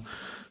har jo ikke noe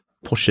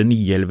Porsche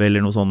 911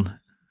 eller noe sånn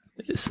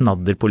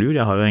snadder på lur.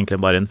 Jeg har jo egentlig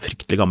bare en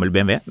fryktelig gammel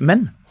BMW.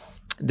 Men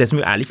det som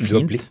jo er litt fint... Du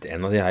har blitt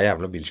en av de her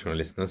jævla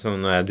biljournalistene som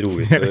når jeg dro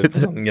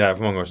ut sånn greier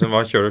for mange år siden.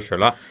 Hva kjører du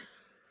selv da?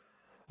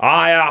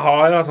 Jeg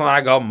har en sånn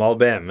her gammel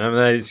BMW, men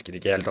jeg husker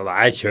ikke helt av det.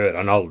 Jeg kjører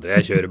den aldri.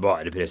 Jeg kjører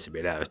bare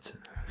pressebil, jeg vet.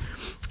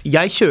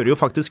 Jeg kjører jo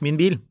faktisk min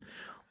bil,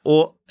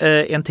 og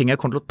en ting jeg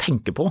kommer til å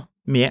tenke på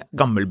med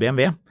gammel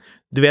BMW,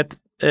 du vet,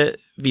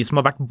 vi som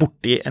har vært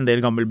borti en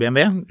del gammel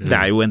BMW, det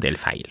er jo en del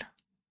feil.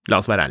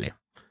 La oss være ærlige.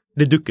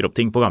 Det dukker opp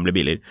ting på gamle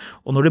biler,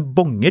 og når det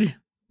bonger,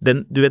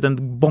 du vet den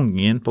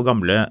bongingen på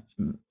gamle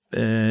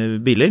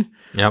biler,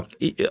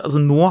 altså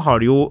nå har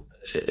du jo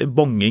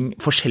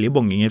forskjellige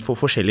bonginger for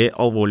forskjellig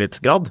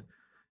alvorlighetsgrad,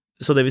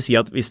 så det vil si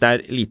at hvis det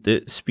er lite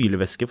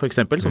spylevæske for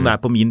eksempel, som det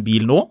er på min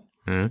bil nå,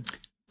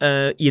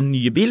 i en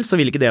ny bil så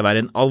vil ikke det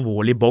være en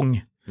alvorlig bong.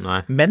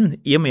 Nei. Men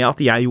i og med at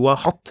jeg jo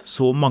har hatt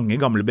så mange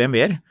gamle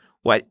BMW-er,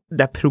 og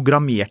det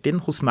programmert inn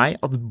hos meg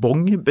at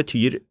bong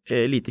betyr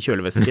lite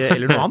kjølevæske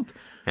eller noe annet,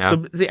 så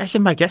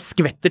jeg merker jeg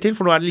skvetter til,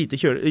 for nå det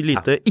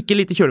ikke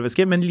lite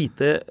kjølevæske, men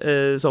lite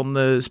sånn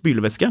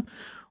spylevæske.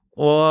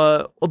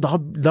 Og da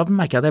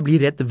merker jeg at jeg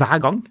blir redd hver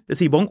gang det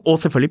sier bong,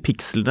 og selvfølgelig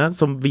pikslene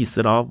som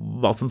viser da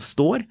hva som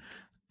står.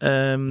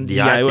 De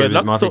jo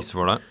ødelagt, med å fikse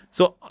for deg.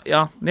 Så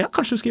ja,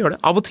 kanskje du skal gjøre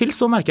det. Av og til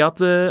så merker jeg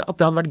at det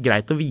hadde vært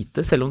greit å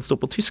vite, selv om det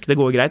står på tysk. Det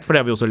går greit, for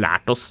det har vi også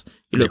lært oss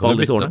i løpet av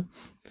alle disse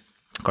årene.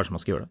 Kanskje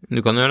man skal gjøre det.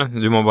 Du kan gjøre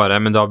det.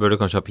 Men da bør du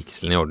kanskje ha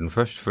pikselen i orden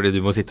først, fordi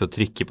du må sitte og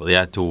trykke på de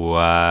her to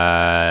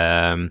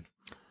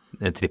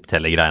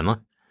tripptelle-greiene.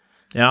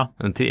 Ja.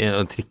 Og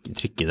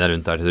trykke deg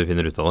rundt der til du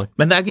finner ut av det.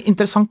 Men det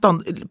interessant da,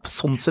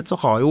 sånn sett så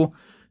har jo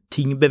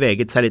ting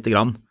beveget seg litt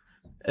grann.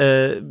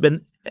 Men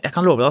jeg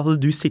kan love deg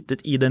at du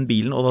sittet i den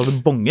bilen og det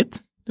hadde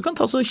bonget. Du kan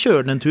ta så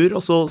kjøre den en tur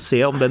og så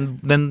se om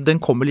den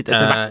kommer litt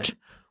etter hvert.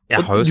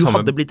 Og du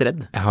hadde blitt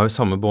redd. Jeg har jo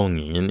samme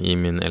bongingen i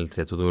min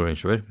L322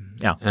 Range Rover.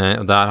 Ja.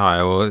 Og der har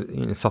jeg jo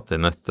satt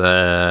inn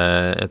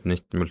et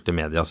nytt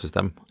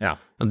multimediasystem. Ja.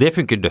 Og det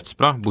funker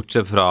dødsbra,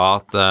 bortsett fra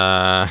at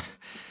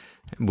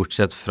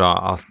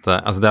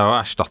altså det har jo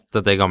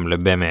erstattet det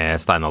gamle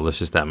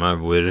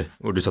BMW-steinaldersystemet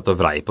hvor du satt og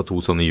vrei på 2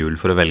 sånne hjul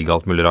for å velge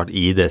alt mulig rart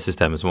i det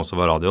systemet som også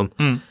var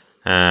radioen.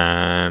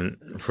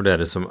 For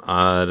dere som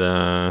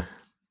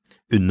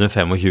under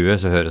 25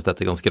 så høres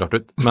dette ganske rart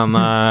ut. Men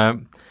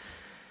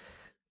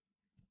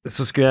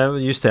så skulle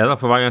jeg justere da,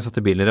 for hver gang jeg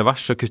satte bilen i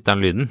revers, så kutter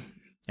den lyden.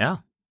 Ja.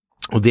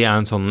 Og det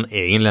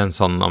egentlig en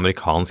sånn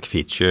amerikansk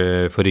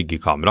feature for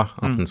ryggekamera,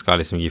 at den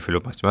skal liksom gi full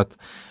oppmerksomhet.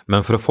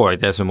 Men for å få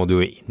det til, så må du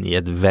jo inn i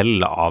et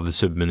vell av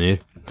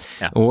submenyer.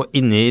 Ja. Og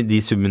inni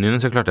de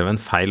submenyene så klarte jeg ved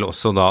en feil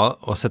også da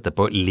å sette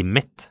på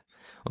limit.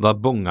 Og da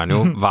bonger den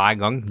jo hver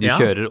gang du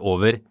kjører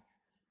over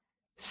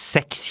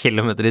 6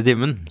 kilometer i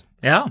timen.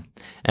 Ja.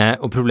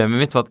 Og problemet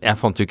mitt var at jeg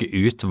fant jo ikke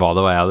ut hva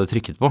det var jeg hadde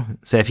trykket på,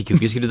 så jeg fikk jo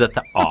ikke skrudd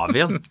dette av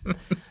igjen.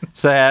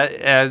 Så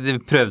jeg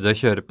prøvde å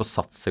kjøre på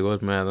Sats i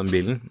går med den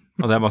bilen,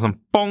 og det bare sånn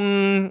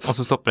bong, og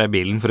så stopper jeg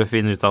bilen for å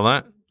finne ut av det.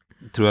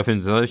 Tror jeg har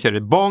funnet ut av det,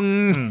 kjører bong,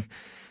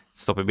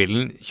 stopper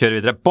bilen, kjører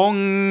videre, bong,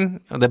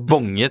 og det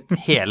bonget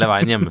hele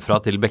veien hjemmefra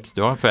til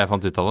Bekkstua før jeg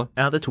fant ut av det.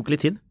 Ja, det tok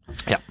litt tid.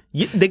 Ja.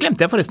 Det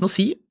glemte jeg forresten å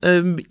si.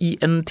 I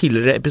en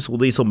tidligere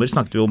episode i sommer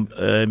snakket vi om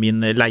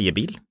min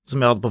leiebil som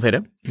jeg hadde på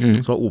ferie,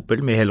 som var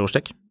Opel med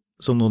helårsdekk,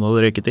 som noen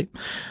hadde røyket i.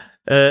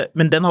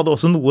 Men den hadde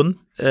også noen,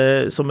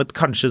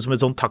 kanskje som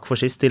et sånn takk for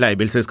sist til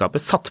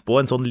leiebilselskapet, satt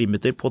på en sånn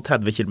limiter på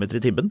 30 km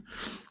i timen.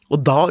 Og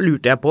da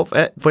lurte jeg på,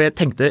 for jeg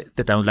tenkte,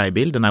 dette jo en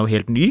leiebil, den jo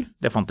helt ny,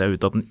 det fant jeg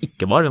ut at den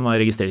ikke var, den var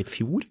registrert i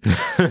fjor.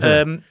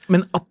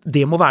 Men at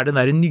det må være den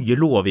der nye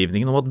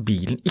lovgivningen om at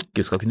bilen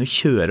ikke skal kunne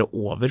kjøre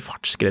over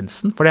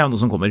fartsgrensen, for det jo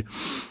noe som kommer.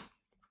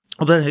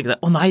 Og da tenkte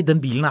jeg, nei,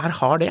 den bilen her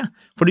har det.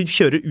 For du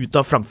kjører ut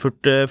av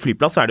Frankfurt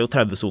flyplass, så det jo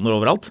 30-soner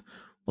overalt.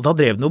 Og da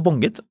drev den jo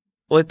bonget,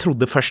 og jeg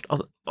trodde først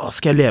at,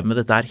 skal jeg leve med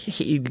dette her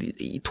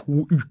i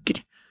 2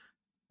 uker?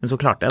 Men så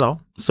klarte jeg da,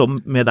 som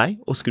med deg,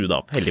 å skru det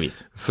av,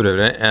 heldigvis. For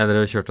øvrig, jeg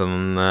drev og kjørte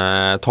en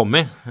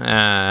Tommy,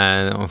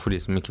 og for de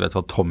som ikke vet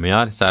hva Tommy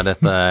så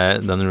dette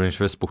den Range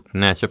Rover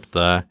Sporten jeg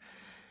kjøpte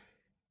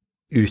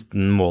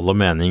uten mål og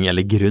mening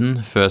eller grunn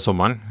før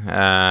sommeren,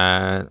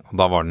 og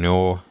da var den jo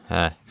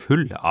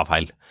full av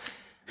feil.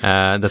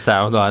 Dette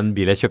jo da en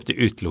bil jeg kjøpte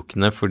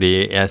utelukkende fordi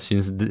jeg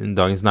synes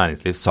Dagens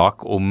Næringslivs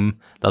sak om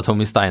da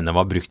Tommy Steine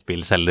var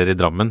bruktbilselger i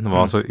Drammen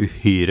var så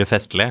uhyre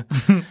festlig,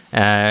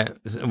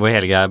 hvor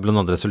hele greia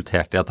blant annet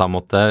resulterte i at han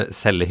måtte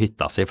selge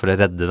hytta si for å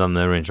redde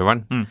denne Range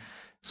Roveren,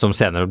 som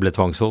senere ble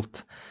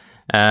tvangsholdt.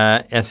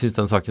 Jeg synes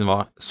den saken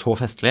var så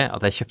festlig at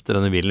jeg kjøpte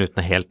denne bilen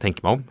uten å helt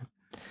tenke meg om,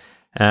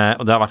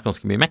 og det har vært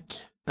ganske mye mekk.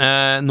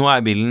 Nå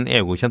bilen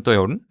EU-godkjent og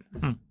i orden,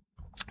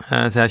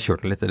 så jeg har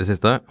kjørt den litt i det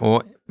siste,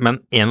 men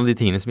en av de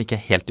tingene som ikke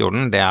helt i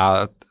orden, det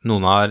at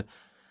noen har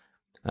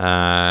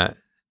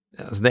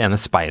altså det ene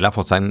speilet har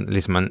fått seg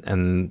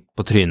en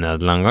på trynet en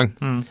eller annen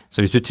gang.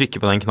 Så hvis du trykker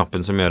på den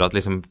knappen som gjør at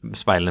liksom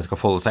speilene skal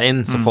folde seg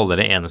inn, så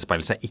folder det ene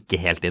speilet seg ikke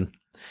helt inn.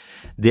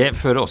 Det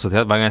fører også til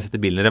at hver gang jeg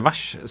setter bilen i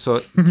revers, så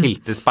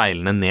tilter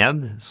speilene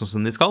ned sånn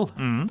som de skal.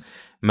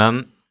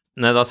 Men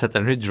når jeg da setter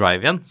den i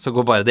drive igjen, så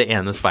går bare det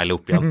ene speilet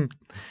opp igjen.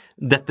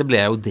 Dette ble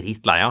jeg jo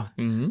dritlei av.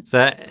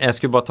 Så jeg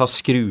skulle bare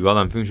skru av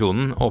den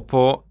funksjonen, og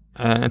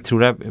jeg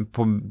tror det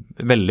på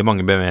veldig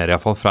mange BMW-er i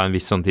hvert fall, fra en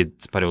viss sånn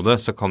tidsperiode,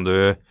 så kan du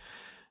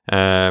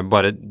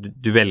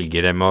du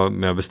velger det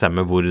med å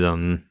bestemme hvor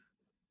den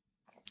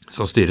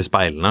som styrer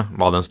speilene,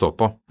 hva den står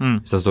på.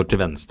 Hvis den står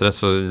til venstre,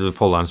 så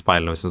folder den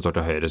speilene, og hvis den står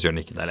til høyre, så gjør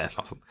den ikke det, eller et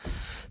eller annet sånt.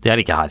 Det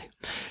ikke her.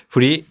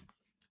 Fordi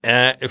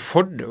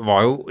Ford var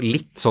jo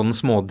litt sånn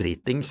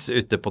smådritings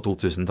ute på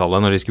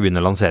 2000-tallet når de skulle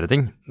begynne å lansere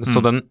ting. Så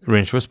den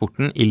Range Rover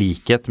Sporten, i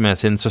likhet med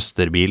sin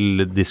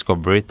søsterbil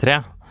Discovery 3,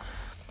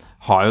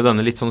 har jo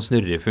denne litt sånn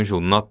snurrige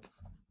funksjonen at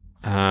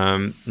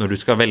når du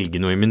skal velge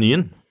noe i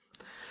menyen,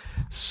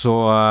 så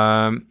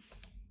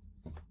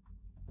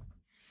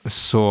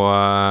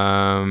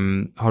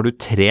har du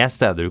 3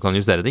 steder du kan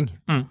justere ting.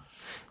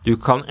 Du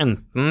kan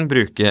enten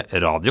bruke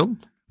radioen,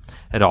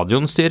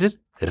 Radioen styrer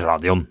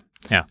radioen.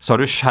 Ja. Så har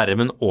du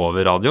skjermen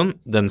over radioen,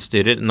 den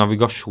styrer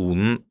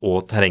navigasjonen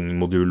og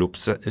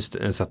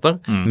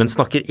terrengmoduloppsettet, men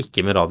snakker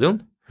ikke med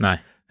radioen. Nei.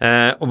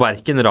 Og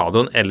hverken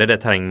radioen eller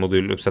det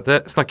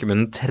terrengmoduloppsettet snakker med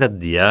den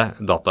tredje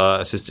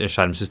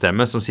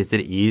dataskjermsystemet som sitter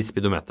i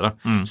speedometeret.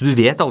 Så du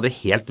vet aldri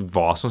helt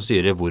hva som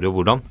styrer hvor og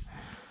hvordan.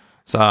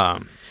 Så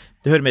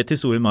Det hører med til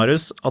historien,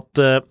 Marius, at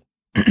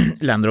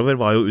Land Rover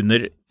var jo under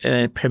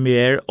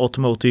Premier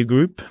Automotive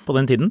Group på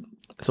den tiden,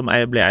 som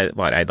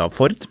var eid av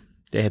Ford,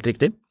 det er helt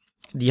riktig.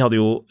 De hadde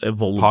jo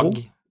Volvo Hag.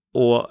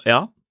 og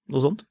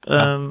noe sånt,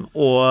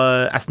 og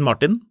Aston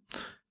Martin.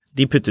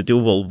 De puttet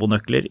jo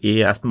Volvo-nøkler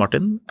i Aston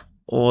Martin,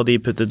 og de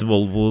puttet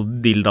Volvo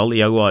Dildal i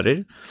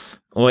Jaguarer.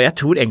 Og jeg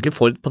tror egentlig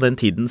Ford på den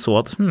tiden så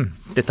at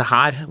dette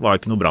her var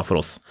ikke noe bra for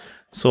oss.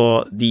 Så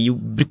de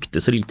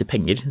brukte så lite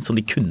penger som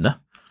de kunne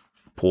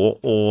på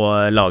å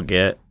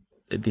lage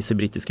disse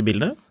britiske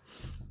bilene.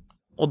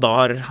 Og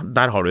der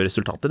har du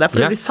resultatet. Det er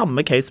for øvrig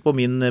samme case på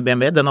min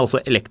BMW. Den har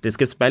også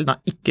elektriske speil. Den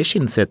har ikke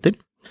skinnseter,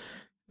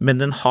 men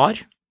den har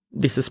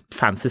disse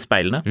fancy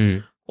speilene.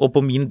 Og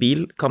på min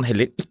bil kan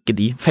heller ikke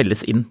de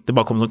felles inn. Det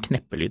bare kommer sånn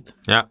kneppelyd.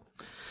 Ja.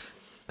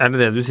 Er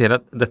det du sier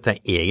at dette er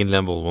egentlig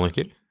en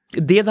Volvo-nøkkel?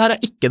 Det der er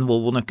ikke en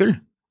Volvo-nøkkel,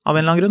 av en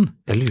eller annen grunn.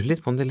 Jeg lurer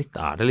litt på om det er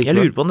det litt. Jeg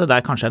lurer på om det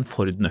der kanskje er en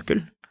Ford-nøkkel.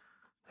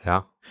 Ja.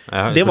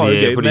 Det var jo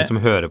gøy for de som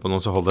hører på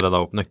noen, så holder det da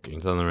opp nøkkelen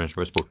til denne Range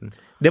Rover Sporten.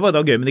 Det var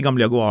da gøy med de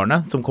gamle Jaguarene,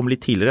 som kom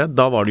litt tidligere.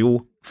 Da var det jo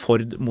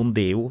Ford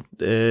Mondeo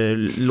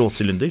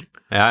låselynder.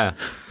 Ja.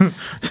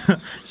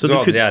 Så du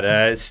hadde de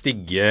der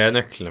stygge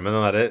nøklene med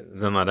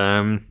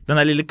den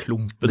der lille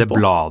klumpen det på. Det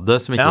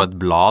bladet som ikke var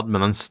et blad,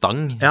 men en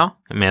stang,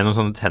 med noen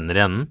sånne tenner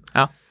i enden.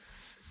 Ja.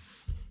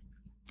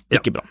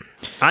 Ikke bra.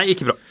 Nei,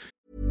 ikke bra.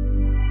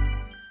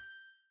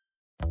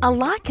 A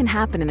lot can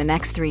happen in the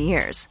next 3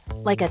 years.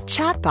 Like a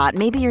chatbot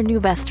may be your new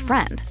best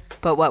friend.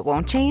 But what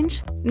won't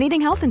change?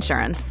 Needing health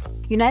insurance.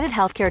 United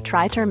Healthcare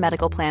Tri-Term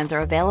Medical Plans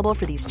are available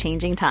for these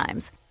changing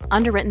times.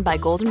 Underwritten by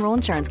Golden Rule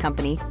Insurance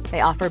Company,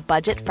 they offer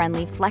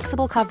budget-friendly,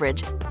 flexible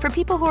coverage for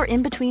people who are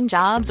in between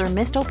jobs or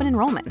missed open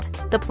enrollment.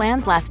 The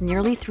plans last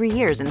nearly 3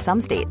 years in some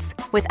states,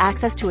 with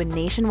access to a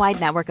nationwide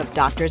network of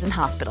doctors and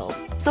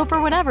hospitals. So for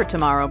whatever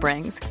tomorrow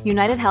brings,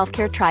 United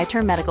Healthcare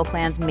Tri-Term Medical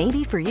Plans may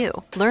be for you.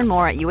 Learn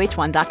more at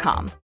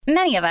uh1.com.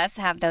 Many of us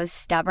have those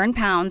stubborn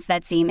pounds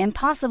that seem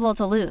impossible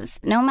to lose,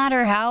 no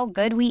matter how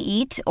good we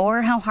eat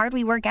or how hard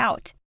we work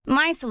out.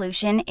 My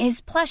solution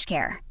is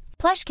PlushCare.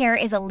 PlushCare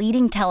is a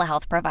leading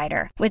telehealth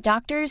provider with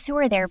doctors who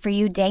are there for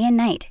you day and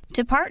night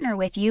to partner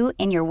with you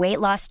in your weight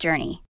loss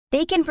journey.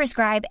 They can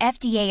prescribe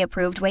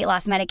FDA-approved weight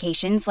loss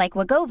medications like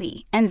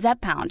Wegovy and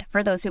Zepbound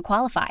for those who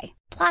qualify.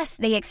 Plus,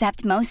 they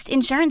accept most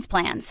insurance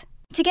plans.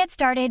 To get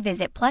started,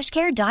 visit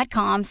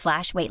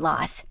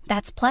plushcare.com/weightloss.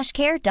 That's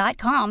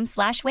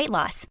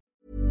plushcare.com/weightloss.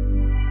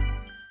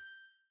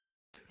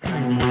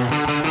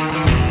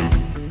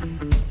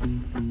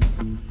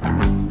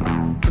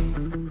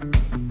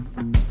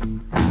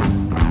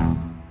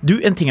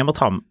 Du, en ting jeg må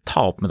ta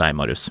opp med deg,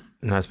 Marius.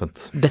 Nå er jeg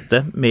spent.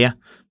 Dette med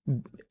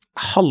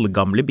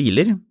halvgamle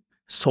biler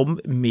som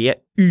med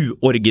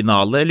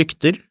uoriginale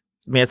lykter,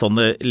 med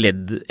sånne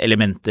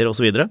LED-elementer og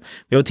så videre.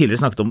 Vi har jo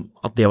tidligere snakket om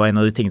at det var en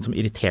av de tingene som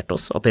irriterte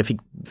oss, at det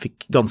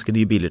fikk ganske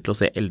nye biler til å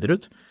se eldre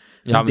ut.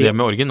 Ja, men det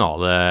med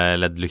originale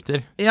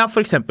LED-lykter. Ja, for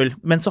eksempel.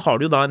 Men så har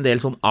du jo da en del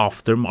sånn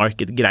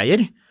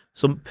aftermarket-greier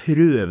som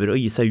prøver å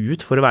gi seg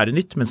ut for å være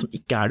nytt, men som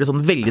ikke er det.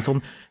 Sånn veldig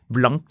sånn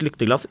blankt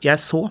lykteglass. Jeg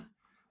så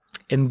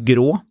en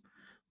grå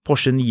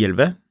Porsche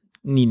 911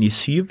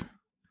 997,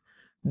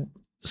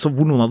 så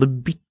hvor noen hadde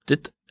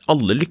byttet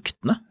alle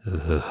lyktene.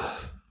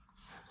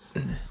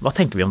 Hva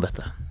tenker vi om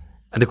dette?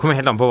 Det kommer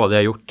helt an på hva de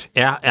har gjort.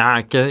 Jeg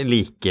er ikke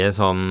like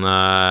sånn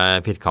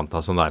firkantet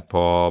som deg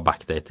på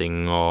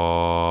backdating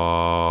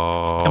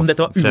og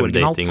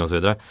fremdating og så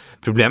videre.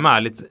 Problemet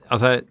er litt,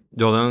 altså,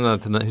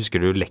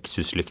 husker du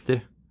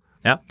Lexus-lykter?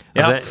 Ja,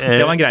 det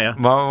var en greie.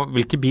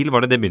 Hvilke bil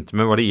var det begynte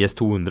med? Var det IS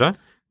 200?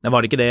 Det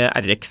var ikke det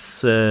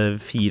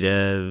RX4,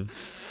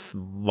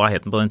 hva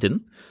het den på den tiden?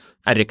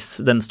 RX,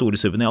 den store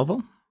SUV-en i alle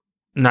fall.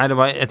 Nei,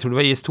 jeg tror det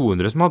var IS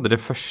 200 som hadde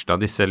det første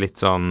av disse litt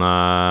sånn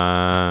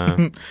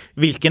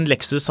Hvilken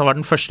Lexus var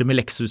den første med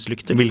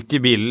Lexus-lykter? Hvilke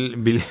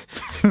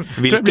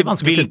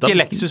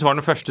Lexus var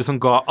den første som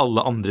ga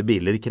alle andre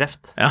biler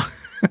kreft? Ja.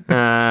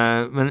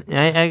 Men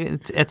jeg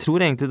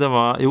tror egentlig det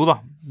var, jo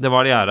da, det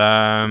var de her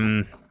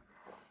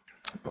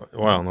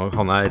nå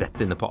han er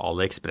rett inne på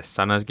AliExpress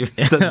her når jeg skulle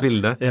vise et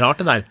bilde. Rart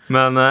det der.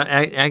 Men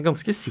jeg er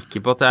ganske sikker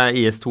på at det er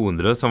IS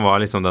 200 som var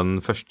liksom den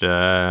første.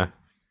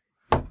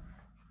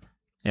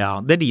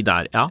 Ja, det er de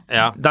der,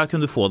 ja. Der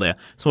kunne du få det.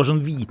 Som var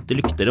sånn hvite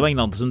lykter, det var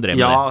ingen andre som drev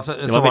med det. Ja,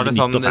 så var det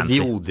sånn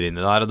dioder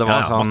inni der, og det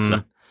var sånn masse.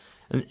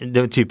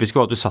 Det typiske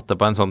var at du satt det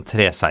på en sånn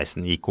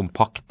 316 i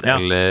kompakt,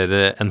 eller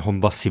en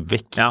Honda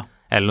Civic,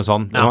 eller noe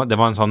sånt. Det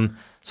var en sånn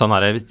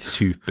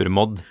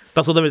supermod.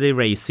 Da så det veldig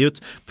racy ut.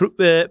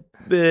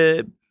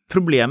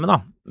 Problemet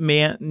da,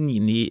 med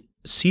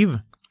 997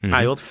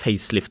 er jo at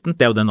faceliften,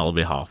 det er jo den alle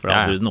vil ha, for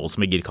da har du noe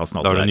som er girkassen.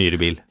 Da har du nyere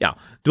bil. Ja,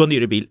 du har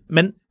nyere bil.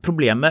 Men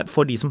problemet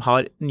for de som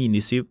har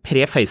 997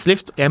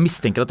 pre-facelift, jeg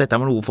mistenker at dette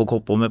var noe folk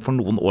holdt på med for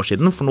noen år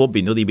siden, for nå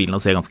begynner jo de bilene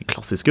å se ganske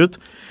klassiske ut.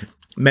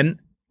 Men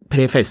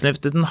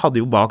pre-facelift, den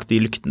hadde jo bak de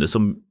lyktene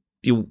som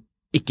jo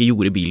ikke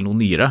gjorde bilen noe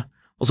nyere.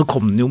 Og så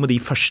kom den jo med de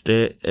første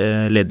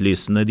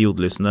LED-lysene,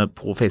 diodelysene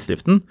på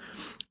faceliften.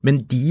 Men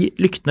de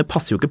lyktene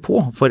passer jo ikke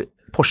på, for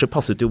Porsche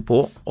passet jo på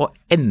å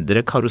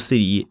endre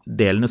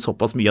karosseridelene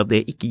såpass mye at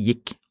det ikke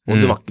gikk. Og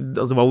det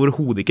var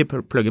overhodet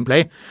ikke plug and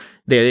play.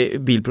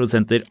 Det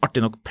bilprodusenter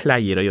artig nok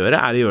pleier å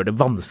gjøre, er å gjøre det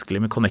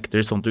vanskelig med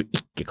connectors, sånn at du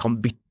ikke kan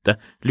bytte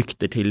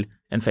lykter til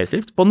en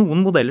facelift. På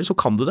noen modeller så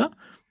kan du det,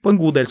 på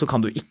en god del så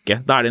kan du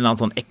ikke. Da er det en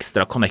annen sånn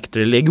ekstra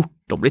connector eller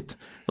gjort om litt.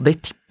 Og det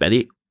tipper jeg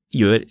de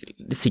gjør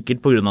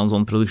sikkert på grunn av en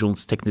sånn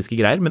produksjonstekniske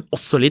greier, men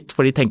også litt,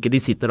 for de tenker de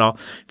sitter da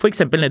for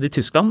eksempel nede i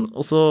Tyskland,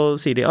 og så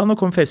sier de, ja, nå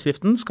kommer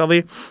faceliften,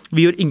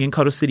 vi gjør ingen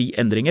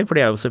karosseriendringer, for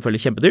det er jo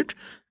selvfølgelig kjempedyrt,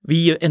 vi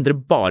endrer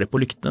bare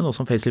på lyktene nå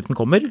som faceliften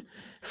kommer,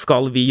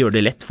 skal vi gjøre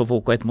det lett for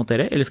folk å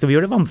ettermontere, eller skal vi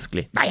gjøre det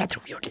vanskelig? Nei, jeg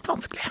tror vi gjør det litt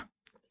vanskelig.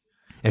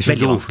 Jeg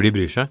skjønner ikke hvorfor de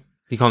bryr seg.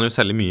 De kan jo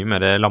selge mye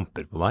mer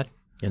lamper på der.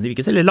 Ja, de vil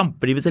ikke selge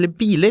lamper, de vil selge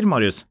biler,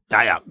 Marius.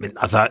 Ja, men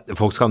altså,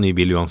 folk skal ha ny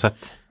bil uansett.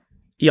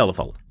 I alle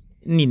fall.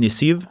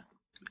 997,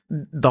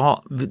 da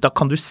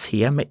kan du se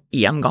med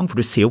en gang, for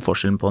du ser jo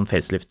forskjellen på en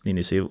facelift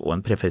 997 og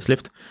en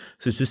pre-facelift.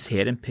 Så hvis du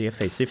ser en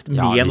pre-facelift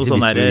med noe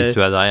sånn der... Hvis du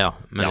er deg, ja.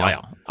 Men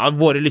ja.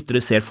 Våre lyttere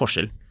ser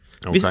forskjell.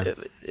 Okay.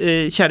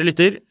 Kjære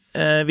lytter,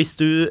 hvis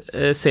du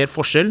ser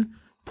forskjell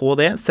på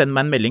det, send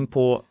meg en melding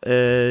på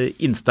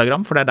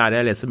Instagram, for det er der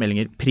jeg leser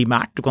meldinger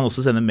primært. Du kan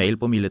også sende mail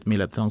på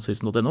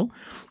milet@finansvisen.no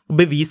og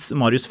bevis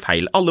Marius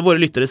feil. Alle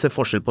våre lyttere ser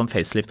forskjell på en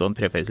facelift og en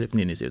pre-facelift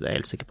 997, det er jeg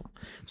helt sikker på.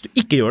 Hvis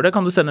du ikke gjør det,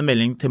 kan du sende en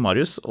melding til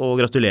Marius og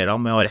gratulere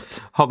ham med å ha rett.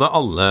 Hadde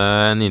alle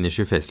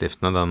 997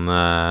 faceliftene den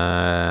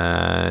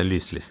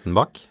lyslisten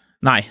bak?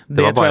 Nei,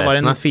 det tror jeg var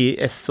en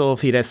 4S og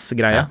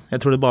 4S-greie. Ja.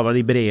 Jeg tror det bare var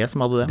de brede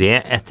som hadde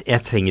det.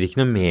 Jeg trenger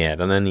ikke noe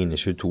mer enn en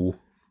 922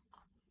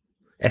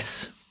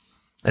 S.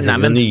 Jeg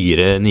trenger den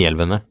nyere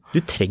 911. Du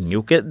trenger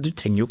jo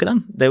ikke den.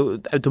 Det er jo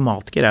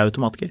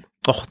automatiker.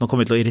 Nå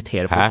kommer vi til å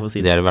irritere folk på å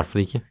si det. Det er det i hvert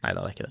fall ikke. Nei,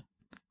 det er ikke det.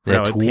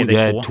 Det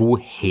er to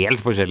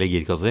helt forskjellige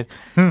girkasser.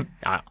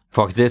 Ja.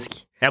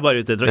 Faktisk. Jeg er bare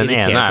ute etter å irritere folk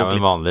litt. Den ene er jo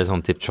en vanlig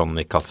sånn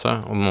Tiptronic-kasse,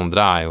 og den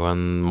andre er jo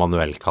en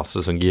manuell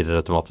kasse som girer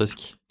automatisk.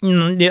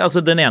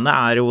 Den ene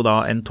er jo da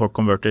en torque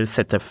converter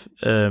ZF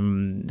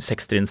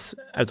 6-trinns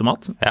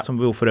automat, som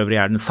jo for øvrig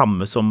er den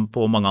samme som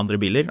på mange andre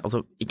biler.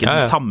 Altså ikke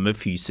den samme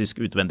fysisk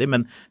utvendig,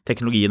 men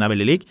teknologien er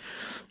veldig lik.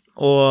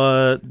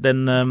 Og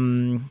den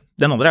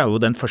andre er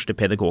jo den første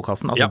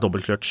PDK-kassen, altså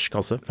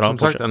dobbeltclutch-kasse fra Porsche.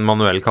 Som sagt, en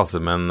manuell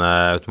kasse med en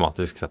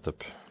automatisk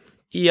setup.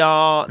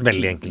 Ja,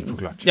 veldig enkelt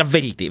forklart. Ja,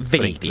 veldig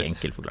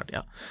enkelt forklart,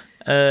 ja.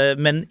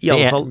 Men i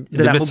alle fall,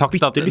 det der med å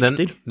bytte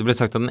lykter. Det ble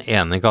sagt at den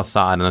ene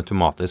kassa er en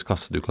automatisk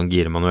kasse du kan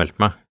gire manuelt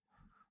med.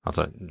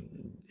 Altså,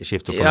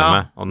 skifte opp og ned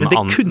med. Og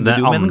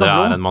den andre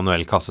er en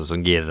manuell kasse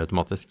som girer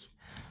automatisk.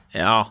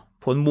 Ja,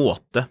 på en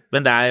måte.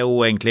 Men det er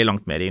jo egentlig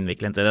langt mer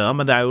innviklet enn det da.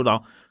 Men det er jo da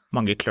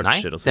mange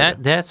kløtsjer og så videre.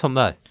 Nei, det er sånn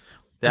det er.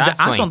 Det er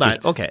så sånn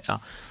enkelt. Ok, ja.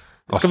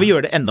 Skal vi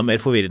gjøre det enda mer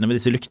forvirrende med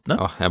disse lyktene?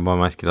 Jeg bare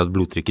merker at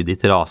blodtrykket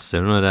ditt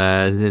raser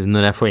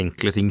når jeg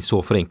forenkler ting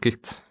så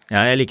forenkelt.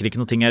 Ja, jeg liker ikke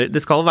noe ting her.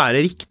 Det skal være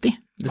riktig.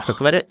 Det skal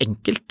ikke være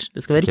enkelt.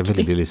 Det skal være riktig. Jeg har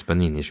veldig lyst på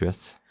en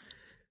 997S.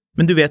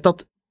 Men du vet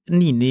at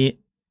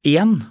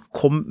 991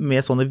 kom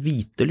med sånne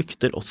hvite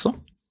lykter også.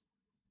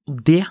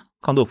 Og det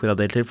kan du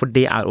oppgradere til, for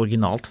det er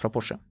originalt fra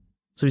Porsche.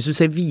 Så hvis du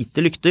ser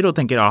hvite lykter og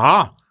tenker,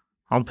 aha,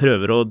 han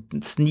prøver å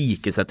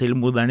snike seg til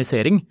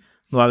modernisering.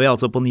 Nå er vi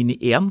altså på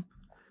 991.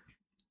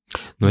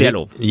 Det er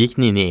lov. Gikk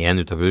 991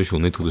 ut av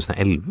produksjonen i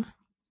 2011?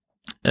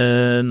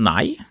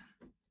 Nei.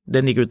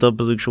 Den gikk ut av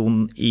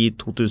produksjonen i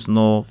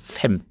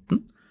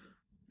 2015.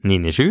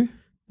 997?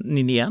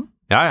 991?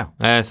 Ja,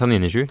 jeg sa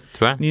 997,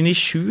 tror jeg.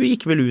 997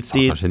 gikk vel ut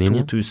i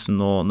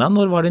 2000 og... Nei,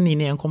 når var det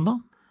 991 kom da?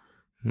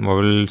 Det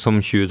var vel som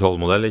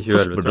 2012-modell i 2011.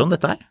 Så spør du om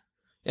dette her?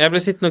 Jeg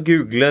ble sittende og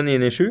google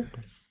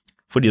 997.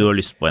 Fordi du har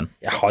lyst på en?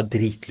 Jeg har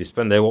dritlyst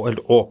på en. Det er jo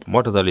helt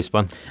åpenbart at jeg har lyst på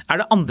en.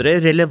 Er det andre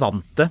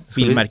relevante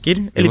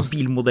bilmerker, eller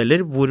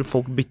bilmodeller, hvor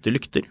folk bytter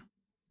lykter?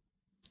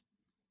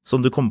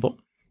 Som du kommer på?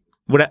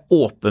 Hvor det er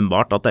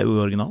åpenbart at det er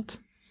uoriginalt?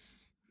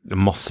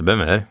 Masse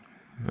BMW-er.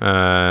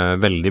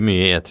 Veldig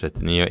mye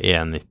E39 og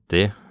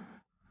E90.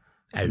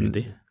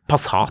 Audi.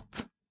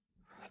 Passat.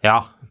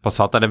 Ja,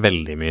 Passat er det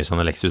veldig mye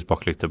sånne Lexus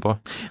baklykter på.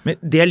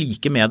 Men det jeg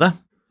liker med det,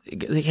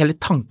 hele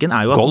tanken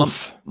er jo at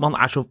man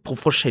er så på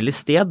forskjellig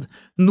sted.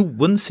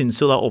 Noen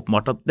syns jo da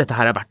åpenbart at dette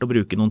her er verdt å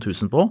bruke noen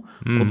tusen på,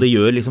 og det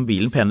gjør liksom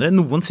bilen penere.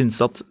 Noen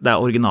syns at det er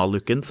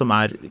originallooken som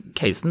er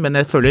casen, men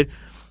jeg føler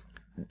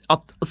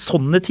at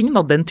sånne ting,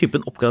 da, den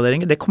typen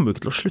oppgraderinger, det kommer jo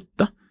ikke til å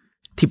slutte.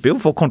 Tipper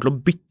jo folk kommer til å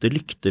bytte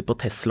lykter på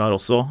Teslaer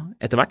også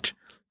etter hvert.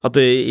 At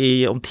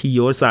om 10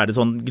 år så det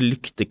sånn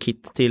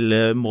lyktekit til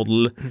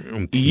Model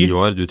Om 10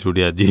 år, du tror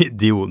da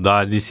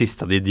de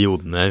siste av de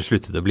diodene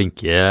sluttet å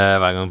blinke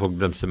hver gang folk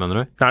bremser, mener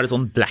du? Da det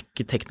sånn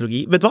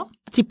black-teknologi. Vet du hva?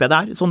 Det tipper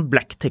jeg det sånn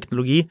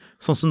black-teknologi,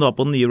 sånn som du har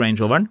på den nye Range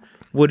Roveren,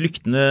 hvor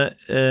lyktene,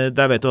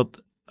 der vet du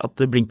at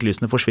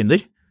blinklysene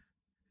forsvinner.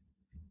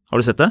 Har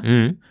du sett det?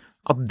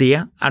 At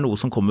det noe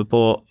som kommer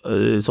på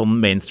sånn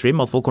mainstream,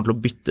 at folk kommer til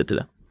å bytte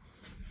til det.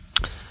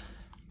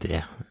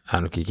 Det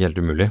nok ikke helt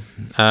umulig.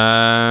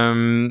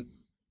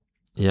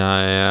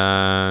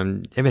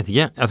 Jeg vet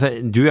ikke. Altså,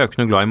 du jo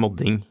ikke noe glad i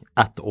modding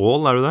at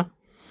all, du det?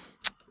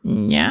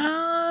 Nja,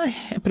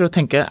 jeg prøver å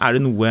tenke,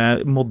 det noe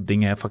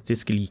modding jeg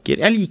faktisk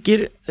liker? Jeg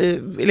liker,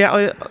 eller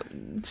jeg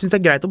synes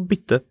det greit å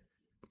bytte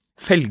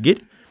felger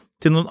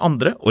til noen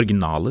andre,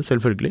 originale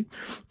selvfølgelig,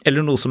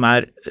 eller noe som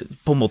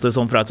på en måte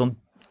sånn fra et sånn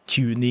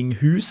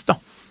tuninghus da.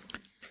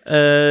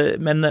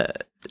 Men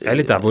det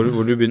litt der hvor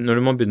når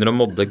man begynner å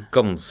modde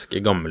ganske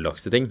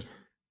gammeldagse ting.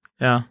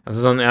 Ja.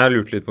 Altså sånn, jeg har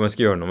lurt litt på om jeg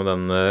skal gjøre noe med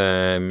den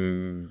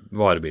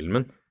varebilen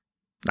min.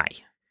 Nei.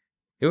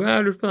 Jo, jeg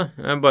har lurt på det.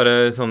 Jeg bare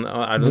sånn,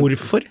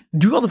 Hvorfor?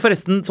 Du hadde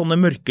forresten sånne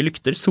mørke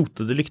lykter,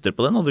 sotede lykter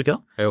på den, hadde du ikke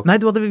det? Jo. Nei,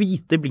 du hadde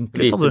hvite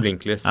blinklys. Hvite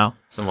blinklys, ja.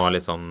 Som var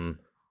litt sånn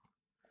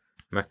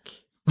møkk.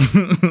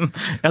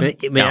 Men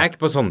jeg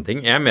ikke på sånne ting.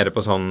 Jeg mer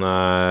på sånn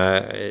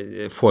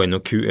få inn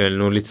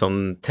noe litt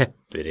sånn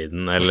tepper i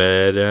den,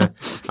 eller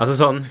altså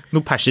sånn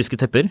noe persiske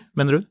tepper,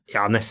 mener du?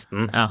 Ja,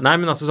 nesten. Ja. Nei,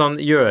 men altså sånn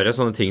gjøre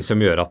sånne ting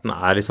som gjør at den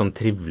litt sånn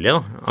trivelig,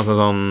 da. Altså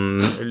sånn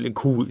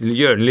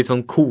gjøre den litt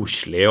sånn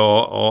koselig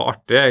og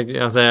artig.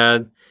 Altså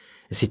jeg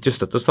sitter jo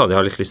støtt og stadig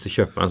har litt lyst til å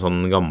kjøpe meg en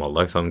sånn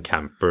gammeldags sånn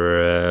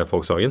camper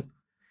Volkswagen.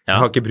 Ja.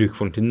 Jeg har ikke bruk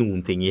for den til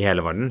noen ting i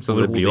hele verden, så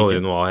det blir jo aldri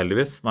noe av,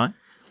 heldigvis. Nei.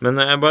 Men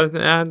jeg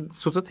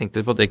så til å tenke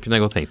litt på at det kunne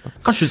jeg godt tenkt på.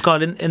 Kanskje du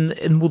skal ha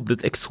en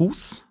moddet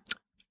eksos?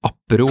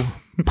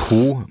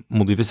 Apropos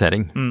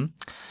modifisering.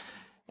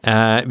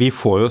 Vi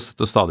får jo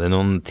støtt og stadig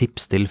noen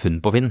tips til funn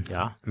på Finn,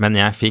 men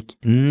jeg fikk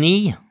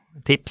 9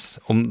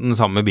 tips om den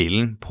samme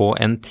bilen på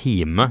en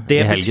time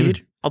i helgen. Det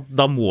betyr at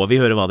da må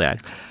vi høre hva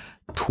det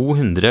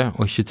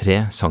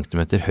 223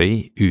 centimeter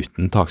høy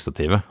uten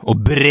takstativet, og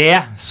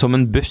bred som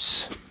en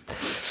buss.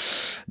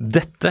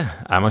 Dette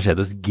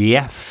Mercedes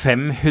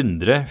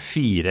G500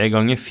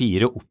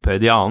 4x4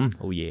 opphøyd i annen.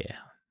 Oh yeah.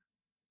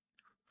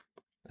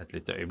 Et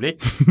lite øyeblikk.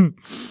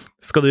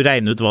 Skal du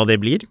regne ut hva det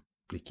blir?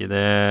 Blir ikke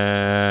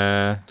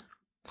det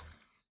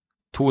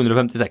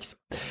 256.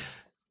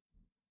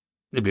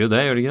 Det blir jo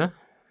det, gjør det ikke det?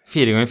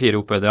 4x4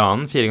 opphøyd i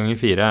annen.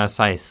 4x4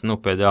 16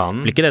 opphøyd i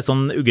annen. Blir ikke det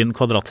sånn uggen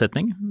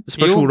kvadratsetning?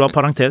 Spørs hvor du har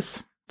parentes,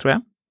 tror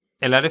jeg.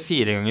 Eller det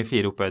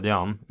 4x4 opphøyd i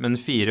annen? Men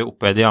 4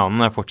 opphøyd i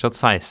annen fortsatt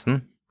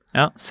 16.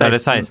 Ja, 16. Så det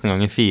 16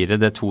 ganger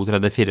 4, det 2, 3,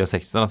 det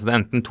 64, altså det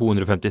enten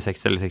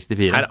 256 eller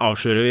 64. Her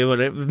avslører vi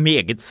våre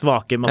meget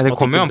svake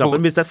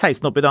matematikkunnskaper. Hvis det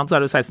 16 oppi det annet, så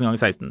det jo 16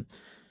 ganger 16.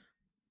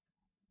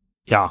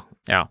 Ja,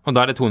 og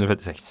da det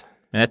 256.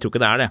 Men jeg tror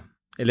ikke det det.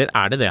 Eller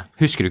det det?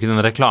 Husker du ikke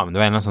den reklamen? Det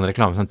var en eller annen sånn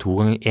reklame sånn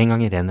 1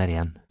 ganger 1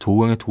 1, 2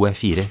 ganger 2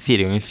 4,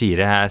 4 ganger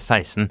 4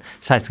 16,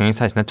 16 ganger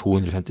 16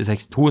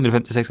 256,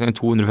 256 ganger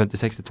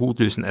 256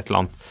 2000, et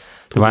eller annet.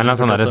 Det var en eller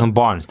annen sånn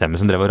barnestemme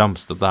som drev og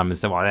ramset opp der,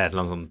 mens det var et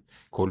eller annet sånn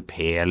KLP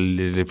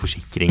eller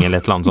forsikring eller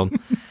et eller annet sånn.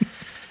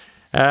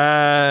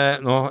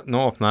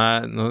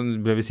 Nå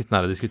ble vi sittende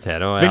her og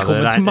diskutere. Og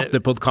velkommen til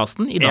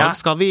mattepodcasten. I dag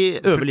skal vi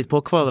øve litt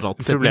på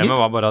kvadratsetninger. Problemet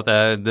var bare at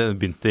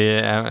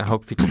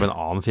jeg fikk opp en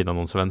annen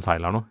Finn-annonse ved en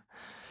feil her nå.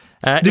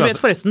 Du vet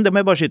forresten, det må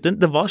jeg bare skyte inn,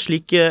 det var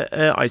slik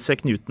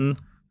Isaac Newton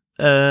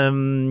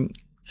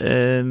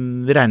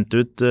regnet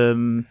ut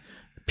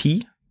pi.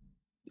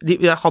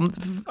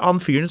 Han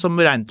fyren som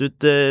regnet ut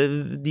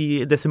de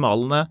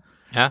desimalene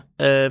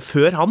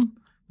før han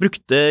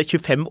brukte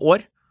 25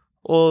 år,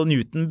 og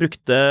Newton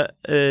brukte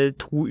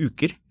 2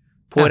 uker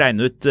på å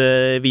regne ut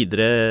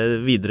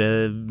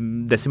videre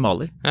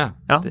desimaler.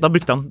 Da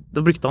brukte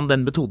han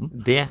den metoden.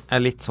 Det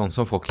litt sånn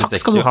som folk i 60 år.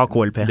 Takk skal du ha,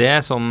 KLP.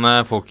 Det sånn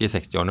folk i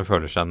 60-årene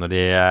føler seg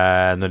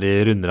når de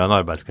runder en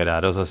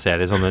arbeidskarriere, og så ser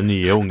de sånne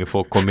nye unge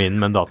folk komme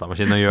inn med en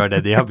datamaskin og gjøre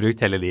det de har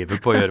brukt hele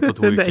livet på å gjøre på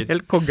 2 uker. Det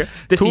helt konge.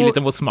 Det sier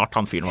litt om hvor smart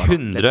han fyren var.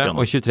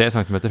 123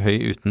 cm høy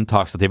uten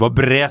takstativ og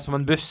bred som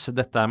en buss.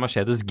 Dette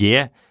Mercedes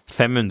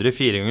G500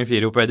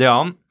 4x4 opphøyd i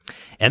annen.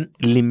 En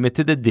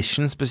limited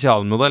edition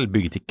spesialmodell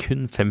bygget i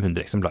kun 500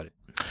 eksemplarer.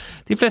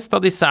 De fleste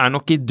av disse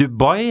nok i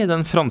Dubai,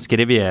 den franske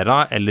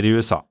riviera eller i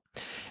USA.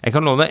 Jeg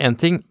kan love deg en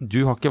ting,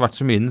 du har ikke vært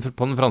så mye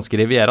på den franske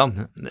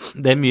rivieraen.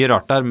 Det mye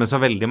rart der, men så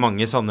veldig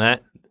mange sånne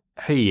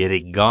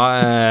høyrigga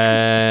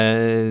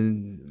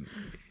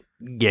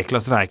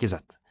G-klasser har jeg ikke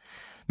sett.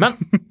 Men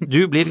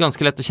du blir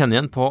ganske lett å kjenne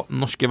igjen på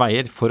norske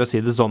veier, for å si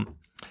det sånn.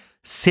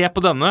 Se på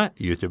denne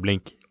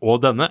YouTube-link,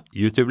 og denne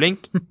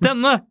YouTube-link,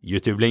 denne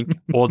YouTube-link,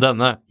 og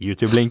denne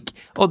YouTube-link,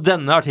 og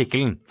denne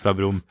artikkelen fra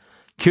Brom.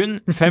 Kun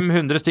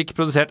 500 stykk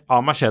produsert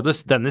av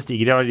Mercedes. Denne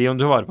stiger i verdi om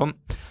du varer på den.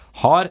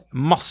 Har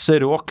masse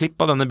rå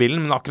klipp av denne bilen,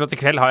 men akkurat i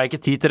kveld har jeg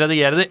ikke tid til å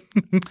redigere de.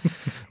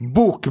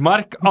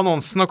 Bokmerk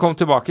annonsen og kom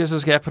tilbake, så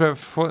skal jeg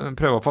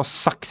prøve å få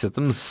sakset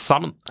dem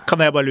sammen. Kan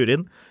jeg bare lure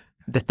inn?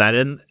 Dette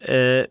en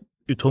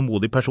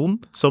utålmodig person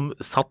som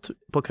satt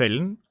på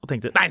kvelden og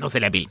tenkte, nei, nå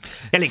selger jeg bilen.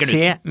 Jeg legger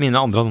den ut. Se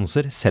mine andre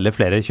annonser, selger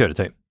flere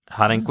kjøretøy.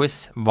 Her en quiz.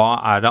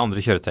 Hva det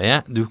andre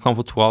kjøretøyet? Du kan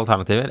få 2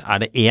 alternativer.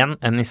 Det 1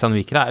 en Nissan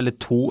Micra, eller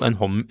 2 en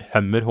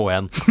Hummer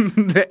H1?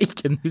 Det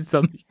ikke en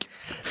Nissan Micra.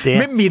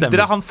 Med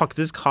mindre han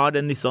faktisk har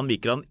den Nissan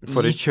Micraen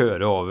for å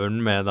kjøre over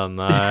den med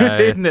denne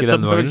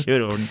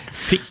grønnvognen.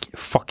 Fikk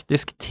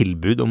faktisk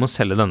tilbud om å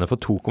selge denne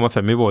for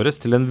 2,5 i våres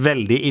til en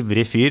veldig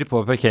ivrig fyr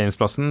på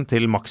parkeringsplassen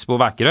til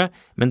Maxbo Vækerø,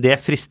 men det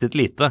fristet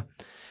lite.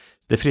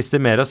 Det frister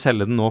mer å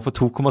selge den nå for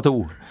 2,2.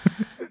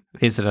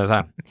 Viser det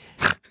seg.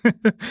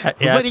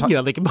 Hvorfor ringer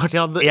han ikke bare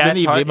til den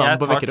ivrige mannen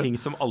på Vækerø? Jeg tar ting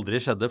som aldri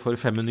skjedde for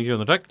 500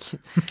 kroner, takk.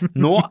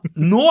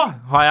 Nå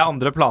har jeg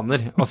andre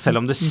planer, og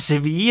selv om det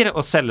svir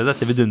å selge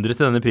dette vidunderet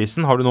til denne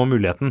prisen, har du nå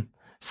muligheten.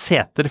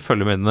 Seter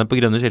følger med denne på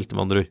grønne skilte,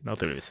 med andre ord.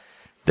 Naturligvis.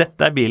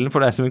 Dette bilen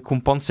for deg som vil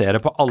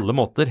kompensere på alle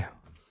måter.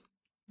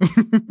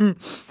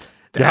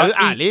 Det jo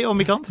ærlig om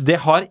ikke annet. Det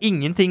har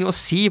ingenting å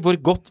si hvor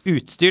godt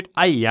utstyrt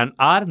eieren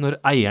når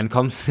eieren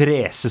kan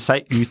frese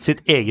seg ut sitt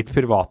eget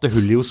private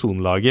hull i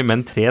ozonlaget med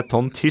en 3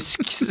 tonn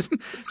tysk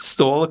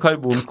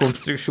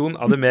stål-karbonkonstruksjon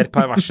av det mer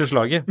perverse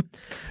slaget.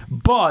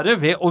 Bare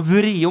ved å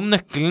vri om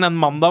nøkkelen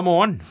en mandag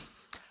morgen.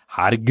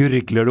 Her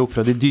gurgler det opp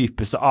fra de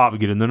dypeste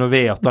avgrunner når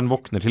V8-eren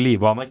våkner til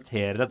live og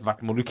annekterer et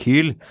hvert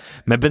molekyl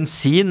med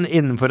bensin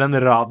innenfor en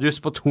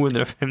radius på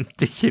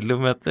 250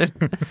 kilometer.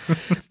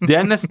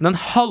 Det nesten en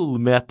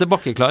halvmeter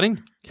bakkeklaring.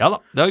 Ja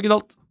da, det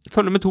originalt.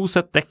 Følger med 2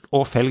 sett dekk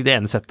og felg. Det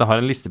ene settet har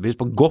en listepris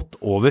på godt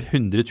over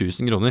 100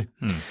 000 kroner.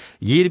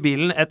 Gir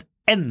bilen et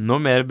enda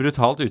mer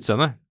brutalt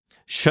utseende.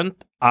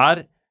 Skjønt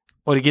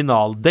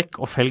originaldekk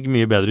og felg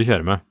mye bedre å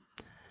kjøre med.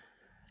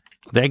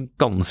 Det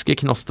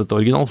ganske knastete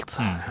originalt.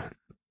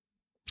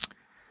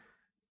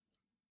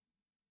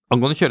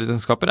 Angående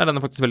kjøreselskaper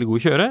denne faktisk veldig god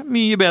å kjøre.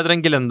 Mye bedre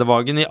enn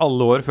Gelendewagen i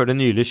alle år før det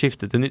nylig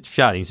skiftet til nytt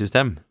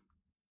fjæringssystem.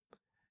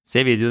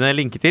 Se videoen jeg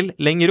linker til.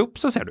 Lenger opp,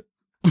 så ser du.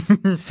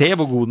 Se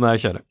hvor god den å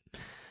kjøre.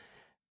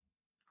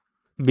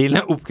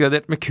 Bilen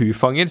oppgradert med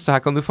kufanger, så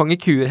her kan du fange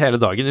kuer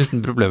hele dagen uten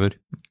problemer.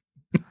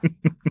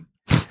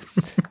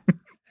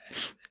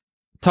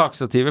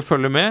 Takstativet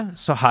følger med,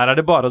 så her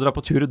det bare å dra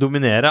på tur og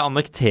dominere,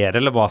 annektere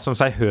eller hva som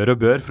seg hør og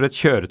bør for et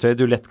kjøretøy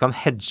du lett kan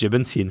hedge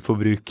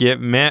bensinforbruket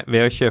med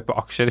ved å kjøpe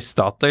aksjer i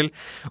Statoil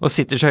og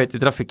sitter så høyt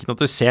i trafikken at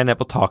du ser ned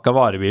på tak av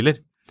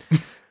varebiler.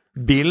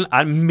 Bilen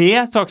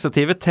med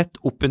takstativet tett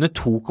opp under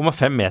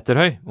 2,5 meter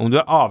høy. Om du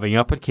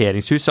avhengig av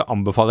parkeringshus, så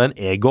anbefaler jeg en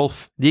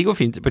e-Golf. De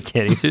går fint i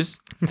parkeringshus.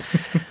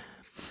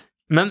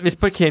 Men hvis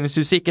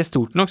parkeringshuset ikke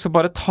stort nok, så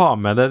bare ta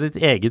med deg ditt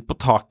eget på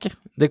taket.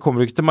 Det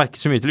kommer du ikke til å merke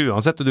så mye til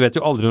uansett, og du vet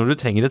jo aldri når du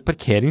trenger et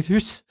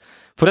parkeringshus.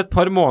 For et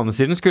par måneder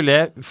siden skulle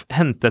jeg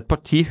hente et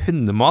parti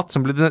hundemat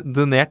som ble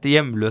donert til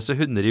hjemløse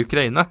hunder i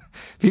Ukraina.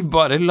 Vi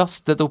bare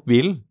lastet opp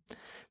bilen.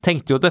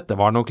 Tenkte jo at dette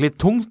var nok litt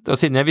tungt, og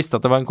siden jeg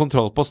visste at det var en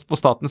kontrollpost på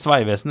Statens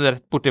vegvesen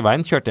rett borti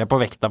veien, kjørte jeg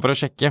på vekta for å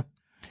sjekke.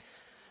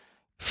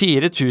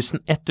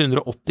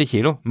 4180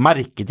 kilo.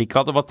 Merket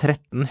ikke at det var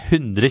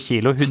 1300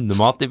 kilo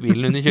hundemat i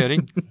bilen under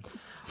kjøring.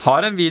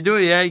 Har en video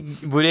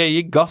hvor jeg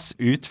gir gass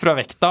ut fra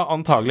vekta.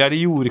 Antagelig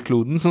det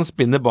jordkloden som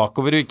spinner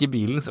bakover og ikke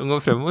bilen som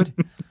går fremover.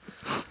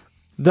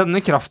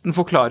 Denne kraften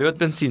forklarer jo et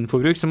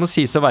bensinforbruk som må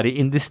sies å være i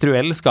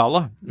industriell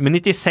skala. Med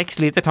 96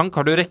 liter tank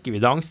har du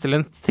rekkeviddeangst til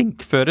en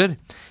Think-fører.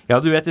 Ja,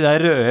 du vet de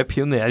der røde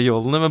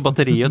pionerjollene med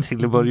batteri og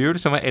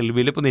trillebårhjul som var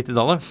elbiler på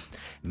 90-tallet.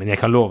 Men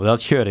jeg kan love deg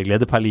at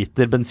kjøreglede per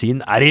liter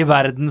bensin i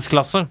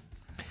verdensklasse.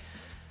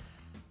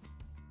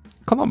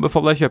 Kan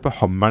anbefale deg å kjøpe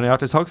Hummeren jeg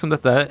har til salg, som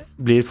dette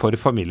blir for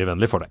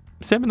familievennlig for deg.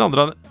 Se mine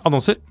andre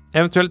annonser.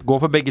 Eventuelt gå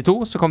for begge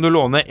to, så kan du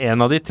låne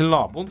en av de til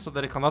naboen, så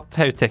dere kan ha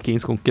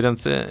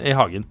tautrekkingskonkurranse i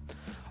hagen.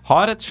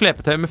 Har et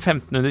slepetøy med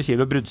 1500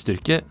 kilo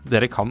bruddstyrke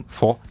dere kan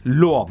få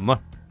låne.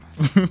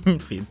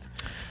 Fint.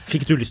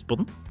 Fikk du lyst på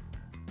den?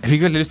 Jeg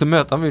fikk veldig lyst til å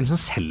møte han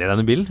som selger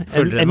denne bilen.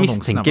 Jeg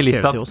mistenker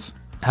litt av...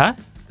 Hæ?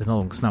 Den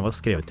annonsen var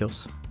skrevet til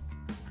oss.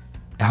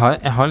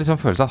 Jeg har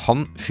liksom følelse at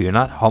han fyren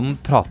her, han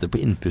prater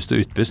på innpust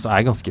og utpust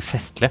og ganske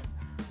festlig.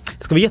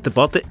 Skal vi gjette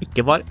på at det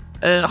ikke var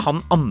han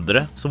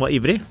andre som var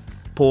ivrig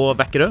på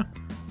Vækerø,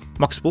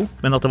 Maxbo,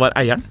 men at det var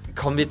eieren?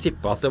 Kan vi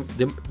tippe at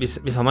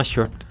hvis han har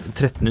kjørt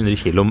 1300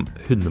 kilo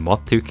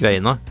hundemat til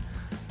Ukraina,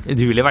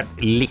 du ville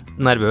vært litt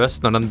nervøs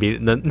når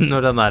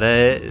den der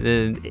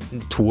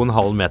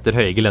 2,5 meter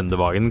høye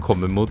gelendevagen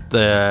kommer mot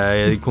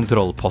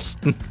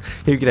kontrollposten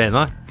i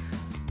Ukraina.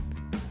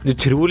 Du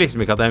tror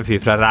liksom ikke at det en fyr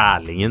fra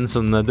Rælingen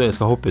som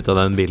skal hoppe ut av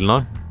den bilen nå?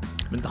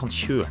 Men han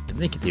kjørte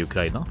den ikke til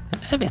Ukraina?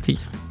 Jeg vet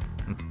ikke.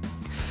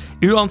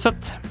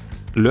 Uansett,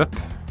 løp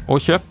og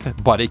kjøp,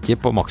 bare ikke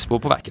på Maxbo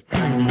på Vækerø.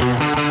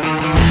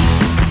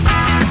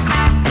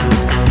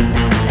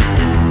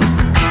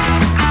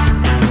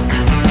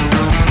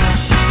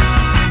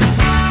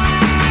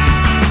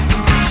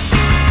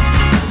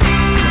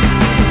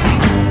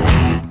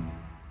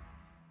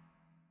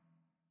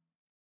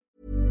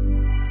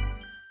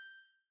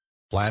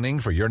 Planning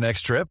for your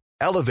next trip?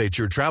 Elevate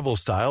your travel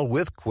style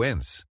with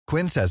Quince.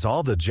 Quince has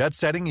all the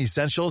jet-setting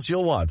essentials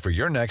you'll want for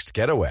your next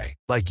getaway,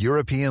 like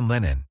European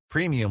linen,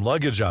 premium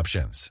luggage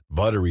options,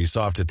 buttery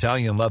soft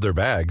Italian leather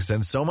bags,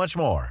 and so much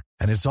more.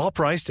 And it's all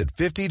priced at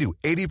 50 to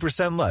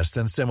 80% less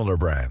than similar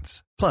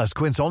brands. Plus,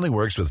 Quince only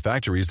works with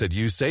factories that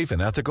use safe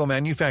and ethical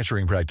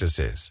manufacturing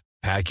practices.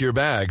 Pack your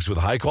bags with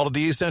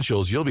high-quality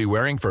essentials you'll be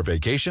wearing for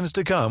vacations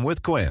to come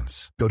with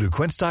Quince. Go to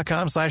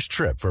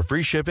quince.com/trip for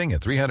free shipping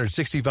and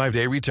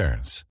 365-day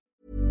returns.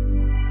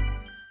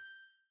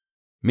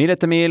 Mil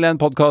etter mil, en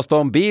podcast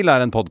om bil,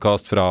 en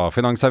podcast fra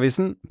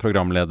Finansavisen.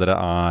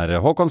 Programledere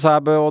Håkon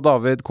Sæbø og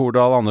David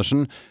Kordal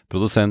Andersen.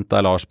 Produsent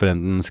Lars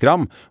Brenden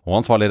Skram. Og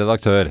ansvarlig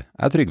redaktør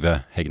Trygve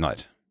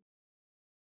Hegnar.